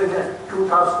example, as late as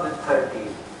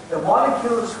 2013, the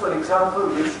molecules, for example,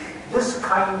 which this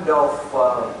kind of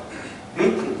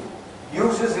beetle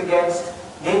uses against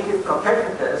native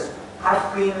competitors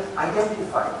have been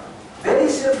identified. Very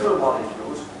simple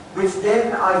molecules which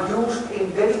then are used in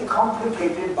very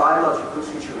complicated biological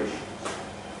situations.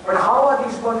 But how are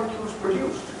these molecules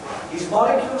produced? These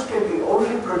molecules can be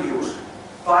only produced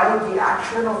by the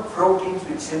action of proteins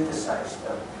which synthesize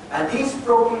them. And these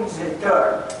proteins in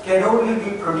turn can only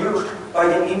be produced by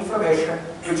the information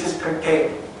which is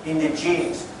contained in the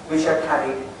genes which are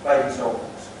carried by these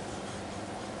organisms.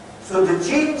 So the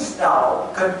genes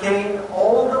now contain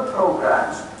all the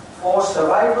programs for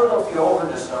survival of the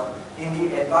organism in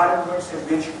the environments in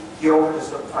which the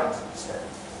organism finds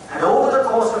itself. And over the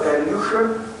course of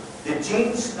evolution, the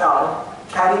genes now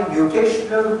carry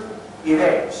mutational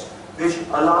events which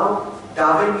allow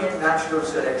Darwinian natural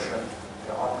selection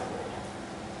to operate.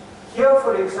 Here,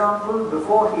 for example,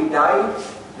 before he died,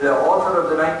 the author of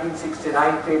the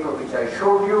 1969 paper which I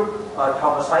showed you,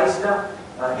 Thomas Eisner,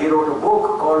 he wrote a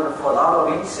book called For Love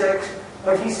of Insects,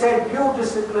 but he said new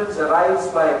disciplines arise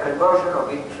by a conversion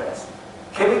of interest.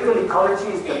 Chemical ecology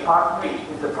is the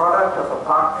product of a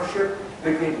partnership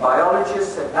between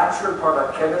biologists and natural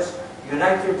product chemists,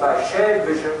 united by shared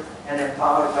vision and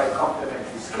empowered by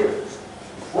complementary skills.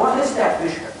 What is that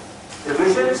vision? The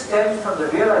vision stems from the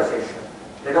realization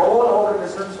that all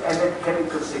organisms emit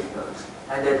chemical signals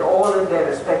and that all in their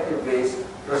respective ways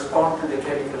respond to the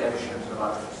chemical emissions of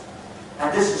others.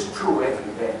 And this is true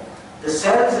everywhere. The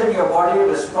cells in your body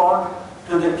respond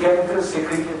to the chemicals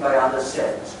secreted by other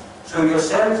cells. So your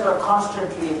cells are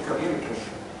constantly in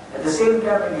communication. At the same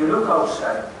time, when you look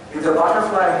outside, if the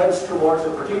butterfly heads towards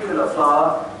a particular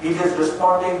flower, it is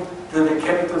responding to the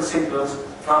chemical signals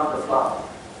from the flower.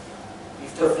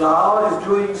 If the flower is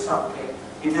doing something,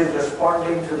 it is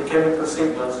responding to the chemical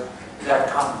signals that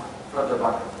come from the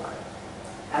butterfly.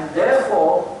 And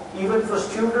therefore, even for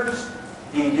students,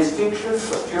 the distinctions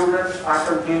for students,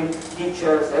 faculty,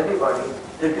 teachers, everybody,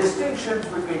 the distinctions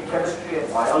between chemistry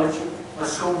and biology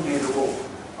must soon be removed.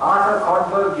 Arthur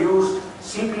Kornberg used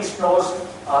C.P. Snow's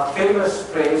famous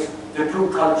phrase, the true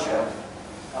culture.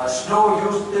 Snow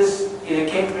used this in a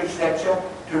Cambridge lecture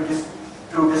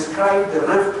to describe the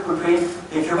rift between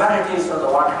the humanities on the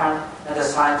one hand and the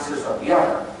sciences on the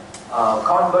other.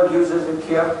 Kornberg uses it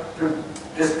here to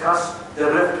discuss the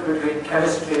rift between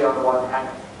chemistry on the one hand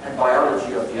and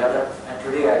biology on the other, and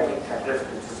today I think that rift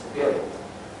is disappearing.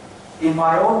 In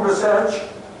my own research,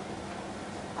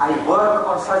 I work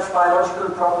on such biological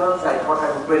problems. I thought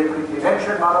I would very quickly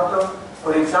mention one of them.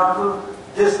 For example,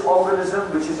 this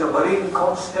organism, which is a marine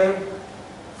cone snail,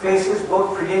 faces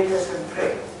both predators and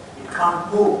prey. It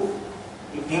can't move.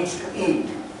 It needs to eat.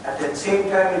 At the same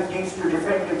time, it needs to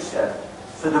defend itself.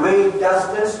 So the way it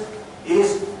does this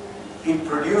is it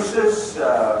produces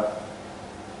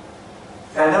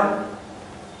venom,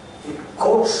 it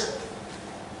coats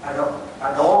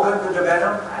an organ with the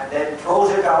venom and then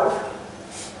throws it out.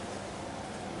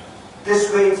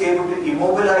 This way it's able to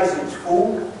immobilize its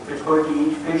food, if it's going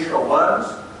to eat fish or worms.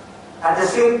 At the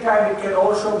same time, it can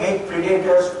also make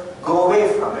predators go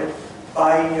away from it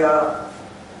by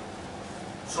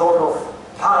sort of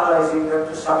paralyzing them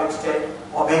to some extent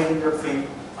or making them feel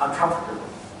uncomfortable.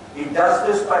 It does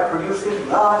this by producing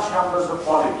large numbers of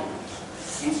molecules.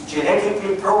 It's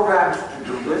genetically programmed to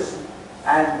do this,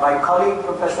 and my colleague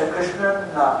Professor Krishnan,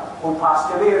 who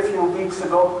passed away a few weeks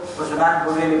ago, was the man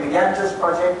who really began this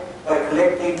project by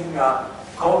collecting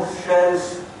conch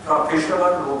shells from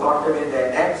fishermen who got them in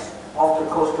their nets off the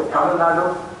coast of Tamil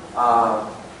Nadu.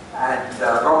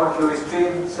 Robert Louis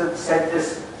Stevenson said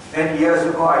this many years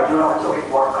ago. I do not know in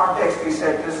what context he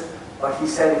said this, but he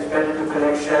said it's better to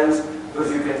collect shells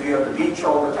because you can be on the beach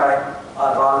all the time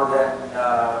rather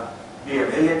than be a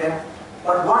millionaire.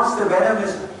 But once the venom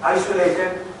is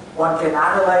isolated, one can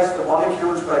analyze the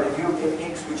molecules by the new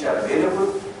techniques which are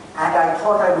available. And I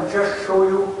thought I would just show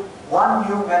you one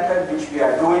new method which we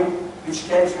are doing, which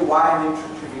tells you why I'm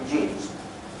interested in genes.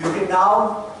 You can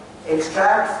now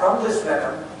extract from this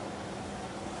venom,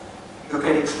 you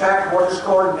can extract what is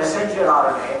called messenger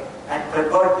RNA and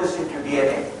convert this into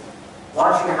DNA.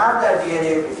 Once you have that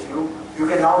DNA with you, you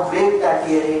can now break that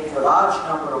DNA into a large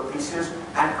number of pieces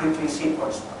and quickly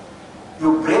sequence them.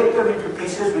 You break them into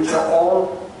pieces which are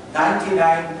all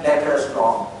 99 letters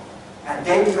long, and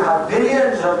then you have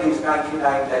billions of these 99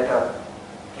 letter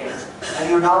things, and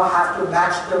you now have to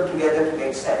match them together to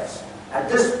make sense. At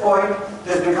this point,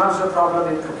 this becomes a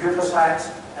problem in computer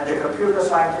science, and the computer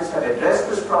scientists have addressed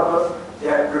this problem. They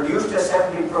have produced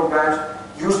assembly programs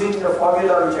using the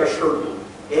formula which I showed you.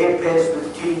 A pairs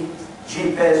with T,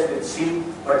 G pairs with C,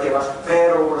 but they must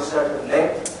pair over a certain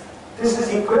length. This is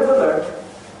equivalent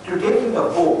to taking a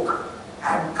book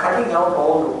and cutting out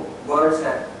all the words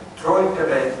and throwing them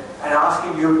in and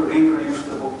asking you to reproduce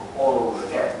the book all over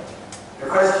again. The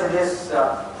question is,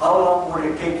 how long would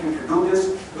it take you to do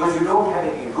this? Because you don't have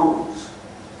any rules.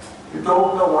 You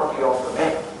don't know what the author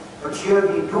meant. But here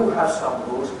we do have some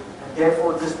rules, and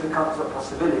therefore this becomes a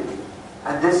possibility.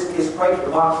 And this is quite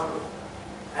remarkable.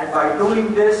 And by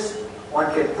doing this,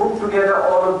 one can put together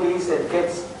all of these and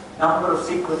gets number of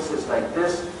sequences like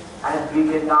this, and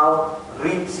we can now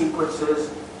read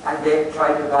sequences and then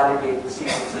try to validate the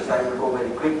sequences. I will go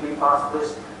very quickly past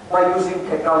this by using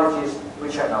technologies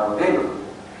which are now available.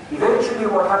 Eventually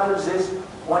what happens is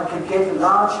one can get a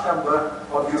large number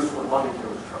of useful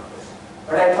molecules from this.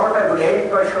 But I thought I would end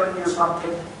by showing you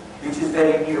something which is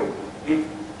very new. It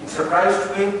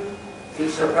surprised me,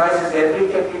 it surprises every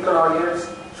technical audience,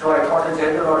 so I thought a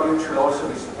general audience should also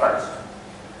be surprised.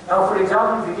 Now, for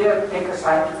example, if we take a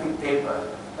scientific paper,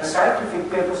 a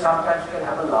scientific paper sometimes can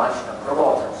have a large number of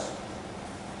authors.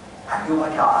 And you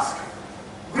might ask,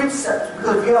 which such?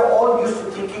 Because we are all used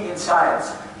to thinking in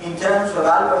science in terms of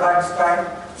Albert Einstein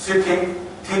sitting,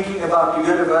 thinking about the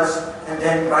universe, and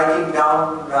then writing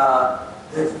down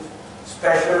the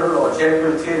special or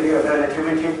general theory of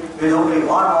relativity with only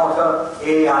one author,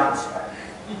 A. Einstein.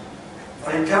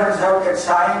 But it turns out that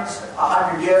science,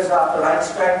 100 years after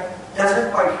Einstein,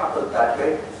 doesn't quite happen that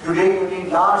way. Today you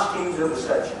need large teams of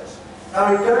researchers.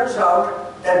 Now it turns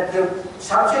out that the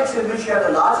subjects in which you have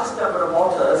the largest number of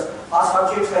authors are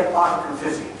subjects like particle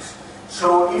physics.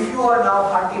 So if you are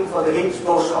now hunting for the Higgs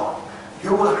boson,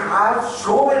 you will have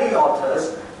so many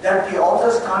authors that the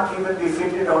authors can't even be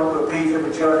fitted onto a page of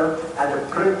a journal, and the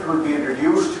print will be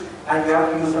reduced, and you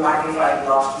have to use a magnifying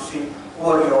glass to see who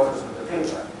are the authors of the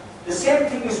paper. The same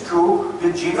thing is true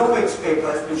with genomics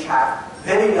papers, which have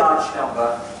very large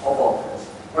number of authors.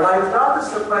 But I was rather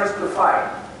surprised to find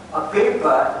a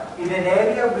paper in an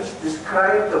area which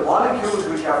described the molecules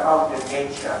which are found in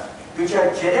nature, which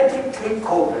are genetically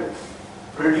coded,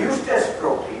 produced as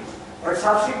proteins, but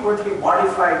subsequently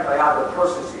modified by other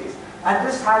processes, and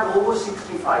this had over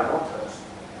 65 authors.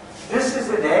 This is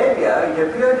an area, it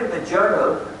appeared in the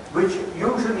journal, which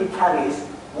usually carries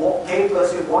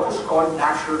papers in what is called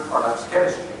natural products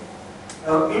chemistry.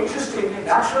 Now, interestingly,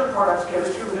 natural products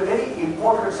chemistry was a very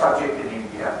important subject in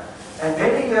India, and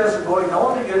many years ago in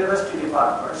all the university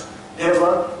departments, there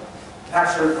were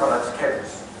natural products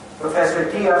chemists.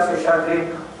 Professor T. R.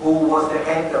 Seshadri, who was the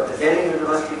head of the Delhi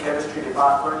University Chemistry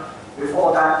Department,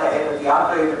 before that the head of the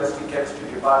Agra University Chemistry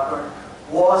Department,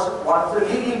 was one of the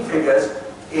leading figures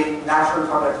in natural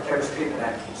products chemistry in the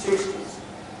 1960s.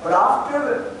 But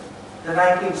after the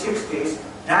 1960s,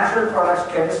 natural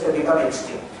products chemists have become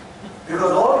extinct,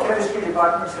 because all chemistry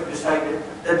departments have decided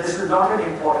that this is not an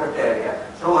important area,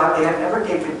 so they have never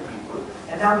taken people,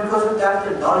 and now because of that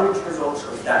the knowledge has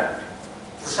also died.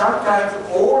 So sometimes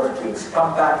old things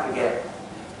come back again.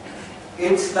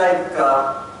 It's like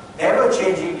never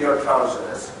changing your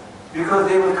trousers, because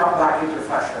they will come back into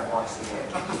fashion once again.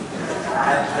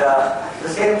 And the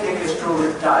same thing is true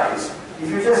with ties. If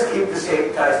you just keep the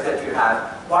same ties that you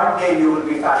have, one day you will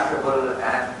be fashionable,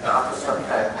 and after some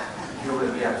time you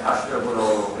will be unfashionable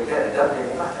all over again. It doesn't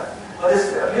really matter. But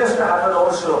this appears to happen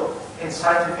also in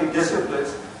scientific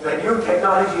disciplines. When new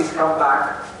technologies come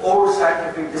back, old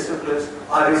scientific disciplines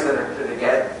are resurrected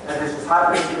again, and this is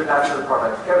happening in the natural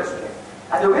product chemistry.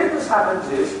 And the way this happens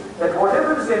is that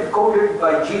whatever is encoded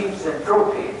by genes and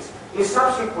proteins is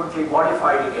subsequently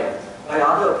modified again by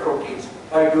other proteins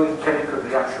by doing chemical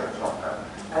reactions on them.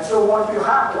 And so what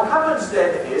happens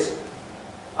then is,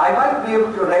 I might be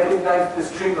able to recognize the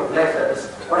string of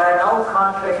letters, but I now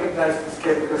can't recognize this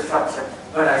chemical structure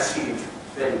when I see it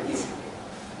very easily.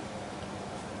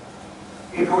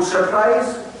 It would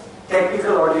surprise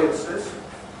technical audiences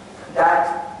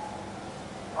that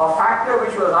a factor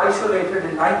which was isolated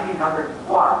in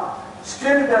 1901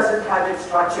 still doesn't have its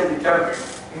structure determined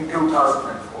in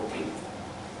 2014.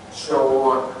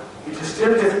 So it is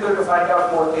still difficult to find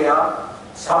out what they are.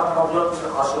 Some problems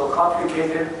are so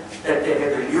complicated that they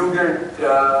have eluded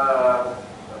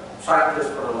scientists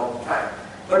for a long time.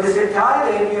 But this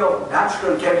entire area of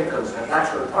natural chemicals and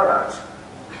natural products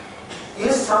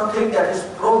is something that is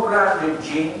programmed in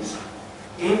genes,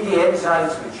 in the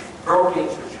enzymes,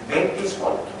 proteins which make these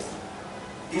molecules.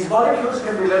 These molecules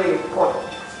can be very important.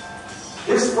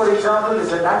 This, for example,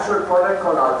 is a natural product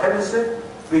called artemisinin,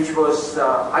 which was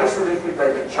isolated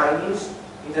by the Chinese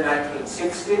in the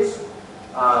 1960s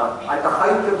at the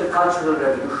height of the Cultural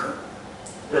Revolution.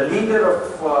 The leader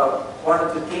of one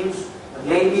of the teams, a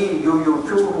lady Yu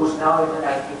Tu, who's now in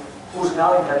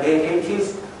her late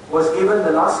 80s, was given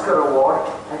the Lasker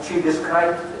Award, and she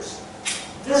described this.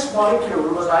 This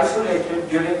molecule was isolated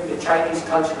during the Chinese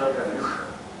Cultural Revolution.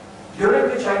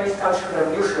 During the Chinese Cultural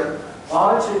Revolution,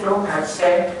 Mao Zedong had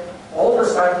sent all the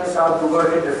scientists out to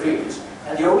work in the fields,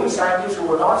 and the only scientists who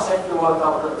were not sent to work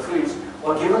out in the fields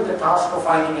were given the task of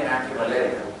finding an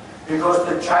anti-malarial, because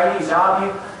the Chinese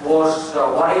army was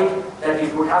worried that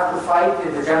it would have to fight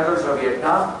in the jungles of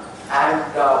Vietnam,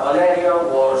 and malaria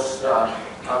was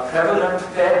prevalent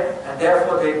there, and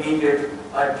therefore they needed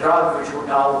a drug which would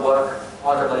now work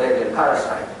on the malarial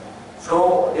parasite.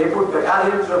 So they put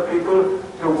battalions of people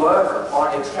to work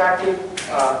on extracting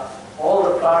all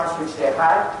the plants which they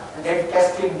had, and then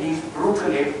testing these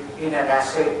brutally in an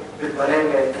assay with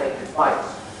malaria-infected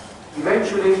mice.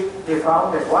 Eventually, they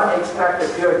found that one extract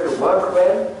appeared to work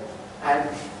well, and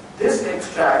this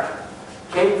extract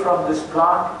came from this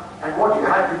plant, and what you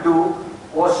had to do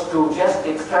was to just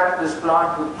extract this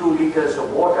plant with 2 liters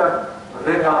of water,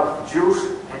 wring out the juice,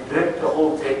 and drink the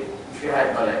whole thing if you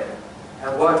had malaria,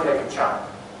 and work like a charm.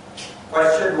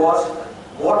 Question was,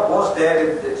 what was there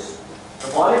in this?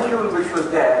 The molecule which was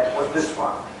there was this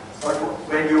one. But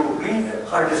when you read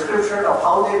her description of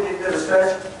how they did the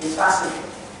research, it's fascinating.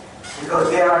 Because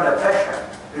they are under pressure.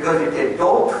 Because if they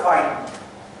don't find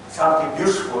something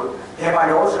useful, they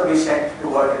might also be sent to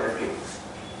work in the fields.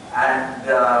 And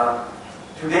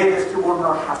today this would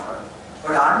not happen.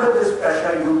 But under this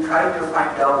pressure, you try to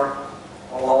find out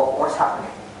what's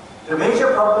happening. The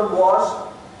major problem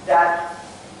was that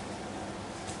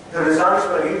the results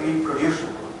were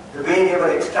irreproducible. The way they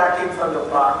were extracting from the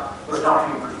plant was not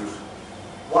reproducible.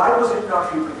 Why was it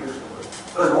not reproducible?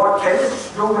 Because what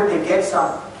chemists do when they get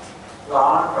some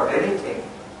plant or anything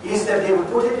is that they will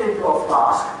put it into a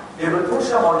flask, they will put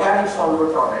some organic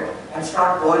solvent on it and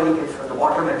start boiling it from the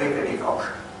bottom and make a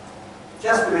decoction.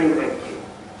 Just the way you make tea.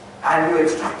 And you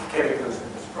extract chemicals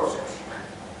in this process.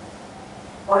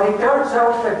 But it turns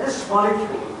out that this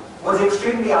molecule was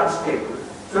extremely unstable.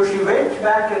 So she went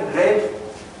back and read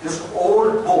this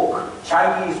old book,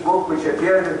 Chinese book, which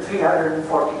appeared in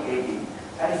 340 AD.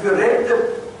 And if you read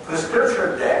the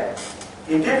prescription there,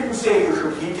 it didn't say you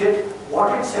should heat it.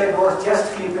 What it said was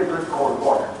just keep it with cold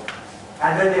water.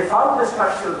 And when they found the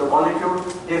structure of the molecule,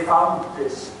 they found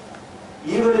this.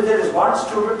 Even if there is one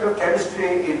student of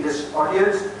chemistry in this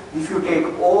audience, if you take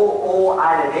O,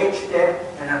 add an H there,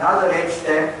 and another H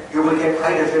there, you will get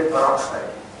hydrogen peroxide.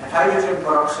 And hydrogen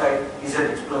peroxide is an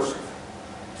explosive.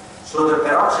 So the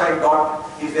peroxide dot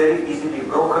is very easily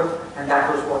broken, and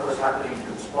that was what was happening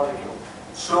to this molecule.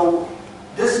 So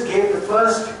this gave the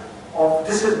first of,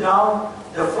 this is now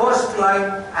the first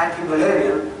line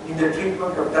anti-malarial in the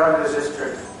treatment of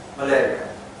drug-resistant malaria.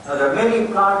 Now there are many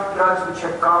plant drugs which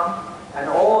have come, and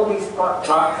all these plant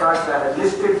drugs are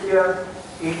listed here,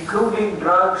 including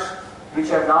drugs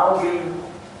which are now being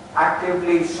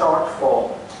actively sought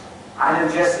for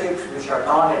analgesics, which are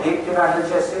non-addictive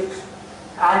analgesics.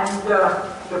 And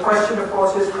the question, of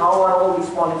course, is how are all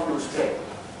these molecules made?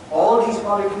 All these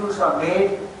molecules are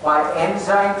made by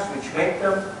enzymes which make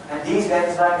them, and these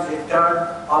enzymes in turn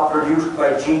are produced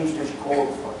by genes which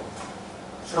code for them.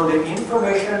 So the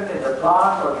information in the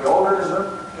plant or the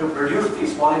organism to produce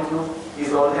these molecules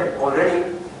is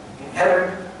already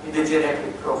inherent in the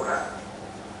genetic program.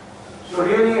 So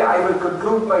really I will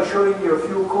conclude by showing you a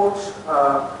few quotes.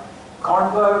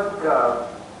 Kornberg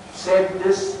said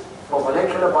this for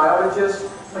molecular biologists,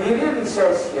 but he really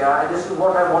says here, and this is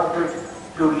what I wanted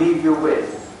to leave you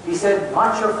with. He said,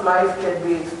 much of life can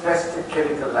be expressed in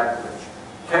chemical language.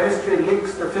 Chemistry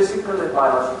links the physical and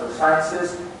biological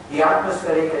sciences, the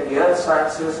atmospheric and the earth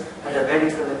sciences, and the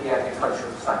medical and the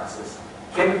agricultural sciences.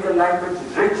 Chemical language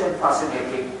is rich and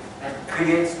fascinating and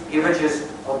creates images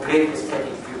of great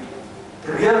aesthetic beauty.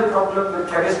 The real problem with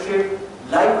chemistry,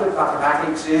 like with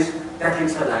mathematics, is that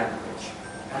it's a language.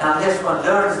 And unless one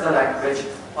learns the language,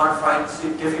 one finds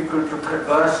it difficult to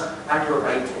converse and to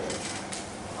write it.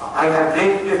 I have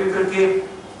great difficulty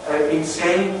in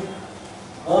saying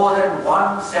more than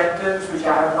one sentence which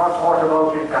I have not thought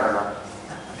about in Kannada,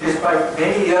 despite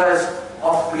many years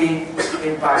of being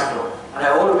in Bangalore. And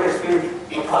I always feel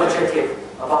apologetic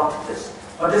about this.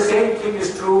 But the same thing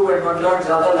is true when one learns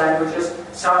other languages.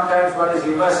 Sometimes one is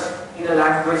immersed in a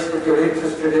language that you're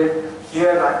interested in.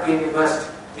 Here I've been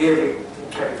immersed really in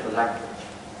chemical language.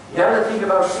 The other thing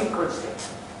about sequencing.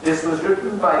 This was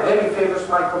written by a very famous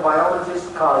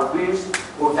microbiologist, Carl Weiss,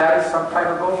 who died some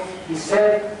time ago. He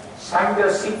said,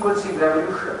 Sanger's sequencing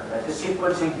revolution, that is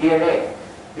sequencing DNA,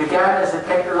 began as a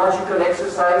technological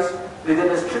exercise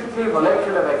within a strictly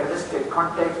molecular mechanistic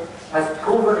context, has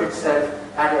proven itself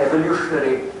an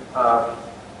evolutionary I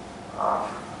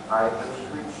will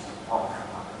switch off.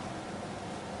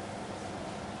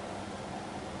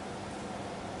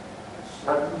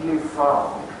 Suddenly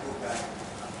found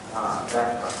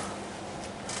that one.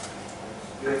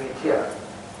 Doing it here.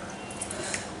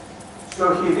 So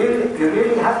you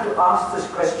really have to ask this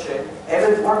question,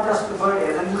 what does the word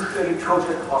evolutionary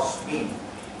Trojan horse mean?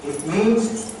 It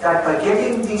means that by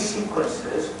getting these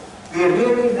sequences, we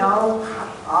really now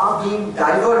are being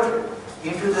diverted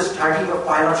into the study of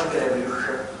biological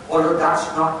evolution, although that's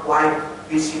not why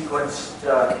we sequenced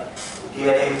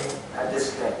DNA at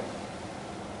this level.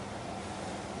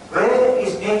 Where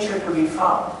is nature to be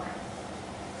found?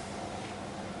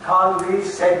 Carl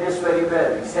Weiss said this very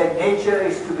well. He said, nature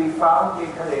is to be found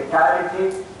in her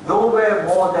entirety, nowhere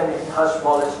more than in her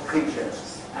smallest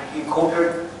creatures. And he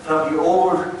quoted from the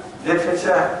old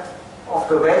literature of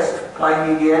the West,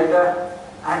 Pliny the Elder.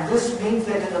 And this means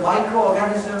that in the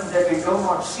microorganisms that we do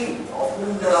not see, of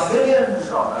whom there are millions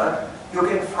on Earth, you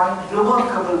can find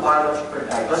remarkable biological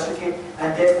diversity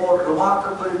and therefore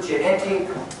remarkable genetic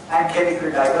and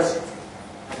chemical diversity.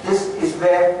 And this is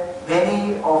where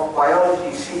many of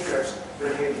biology's secrets will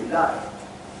really lie.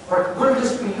 But will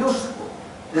this be useful?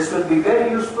 This will be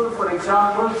very useful. For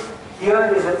example,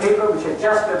 here is a paper which has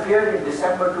just appeared in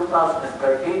December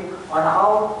 2013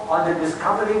 on the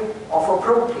discovery of a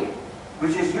protein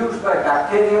which is used by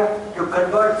bacteria to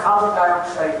convert carbon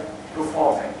dioxide to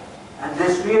formate. And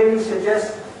this really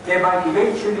suggests there might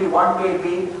eventually one day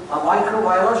be a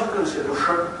microbiological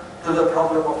solution to the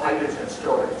problem of hydrogen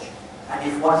storage. And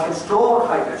if one can store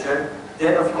hydrogen,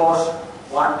 then of course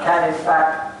one can in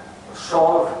fact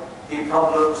solve the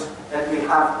problems that we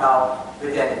have now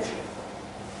with energy.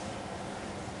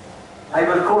 I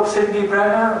will quote Sidney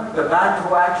Brenner, the man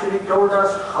who actually told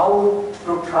us how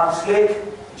to translate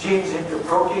genes into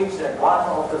proteins, and one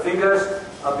of the figures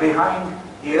behind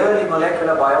the early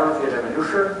molecular biology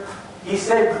revolution. He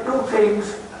said two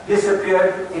things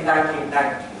disappeared in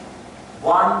 1990.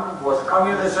 One was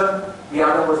communism, the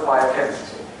other was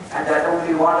biochemistry, and that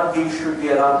only one of these should be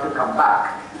allowed to come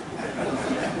back.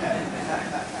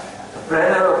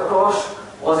 Brenner, of course,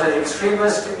 was an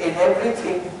extremist in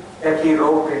everything that he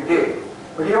wrote and did.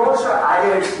 But he also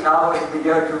added now in the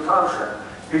year 2000,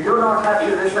 we do not have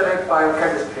to resurrect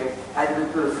biochemistry, and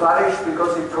it will flourish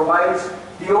because it provides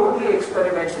the only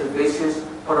experimental basis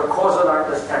for a causal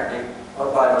understanding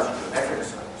of biological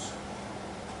mechanisms.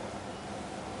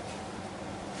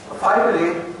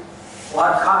 Finally,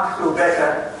 one can't do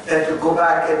better than to go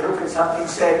back and look at something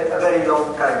said a very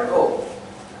long time ago.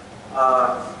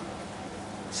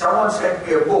 Someone sent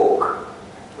me a book.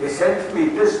 They sent me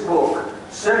this book,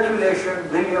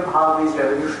 Circulation, William Harvey's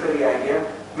Revolutionary Idea,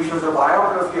 which was a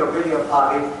biography of William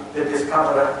Harvey, the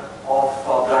discoverer of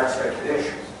blood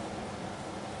circulation.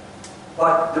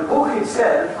 But the book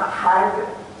itself had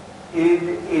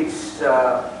in its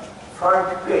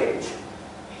front page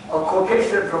a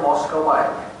quotation from Oscar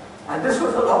Wilde. And this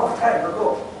was a long time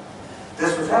ago.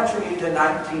 This was actually in the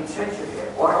 19th century.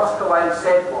 What Oscar Wilde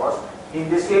said was, in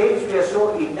this age we are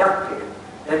so inductive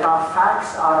that our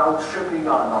facts are outstripping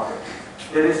our knowledge.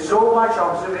 There is so much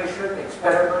observation,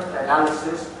 experiment,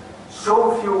 analysis,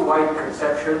 so few wide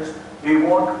conceptions, we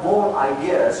want more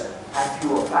ideas and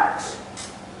fewer facts.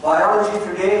 Biology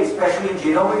today, especially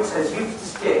genomics, has reached the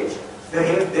stage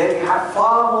where we have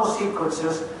far more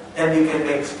sequences than we can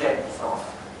make stems of.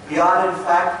 We are in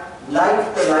fact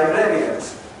like the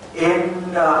librarians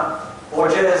in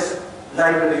Auger's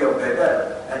Library of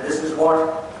Babel. And this is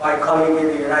what my colleague in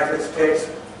the United States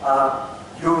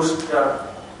used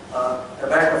the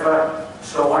metaphor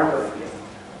so wonderfully.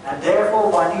 And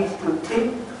therefore one needs to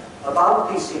think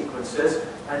about these sequences,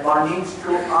 and one needs to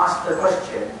ask the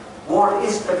question, what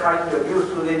is the kind of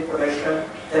useful information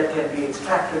that can be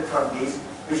extracted from these,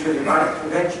 which will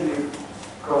eventually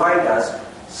provide us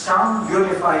some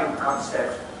unifying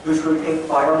concept which will take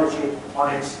biology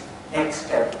on its next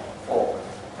step forward.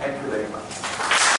 Thank you very much.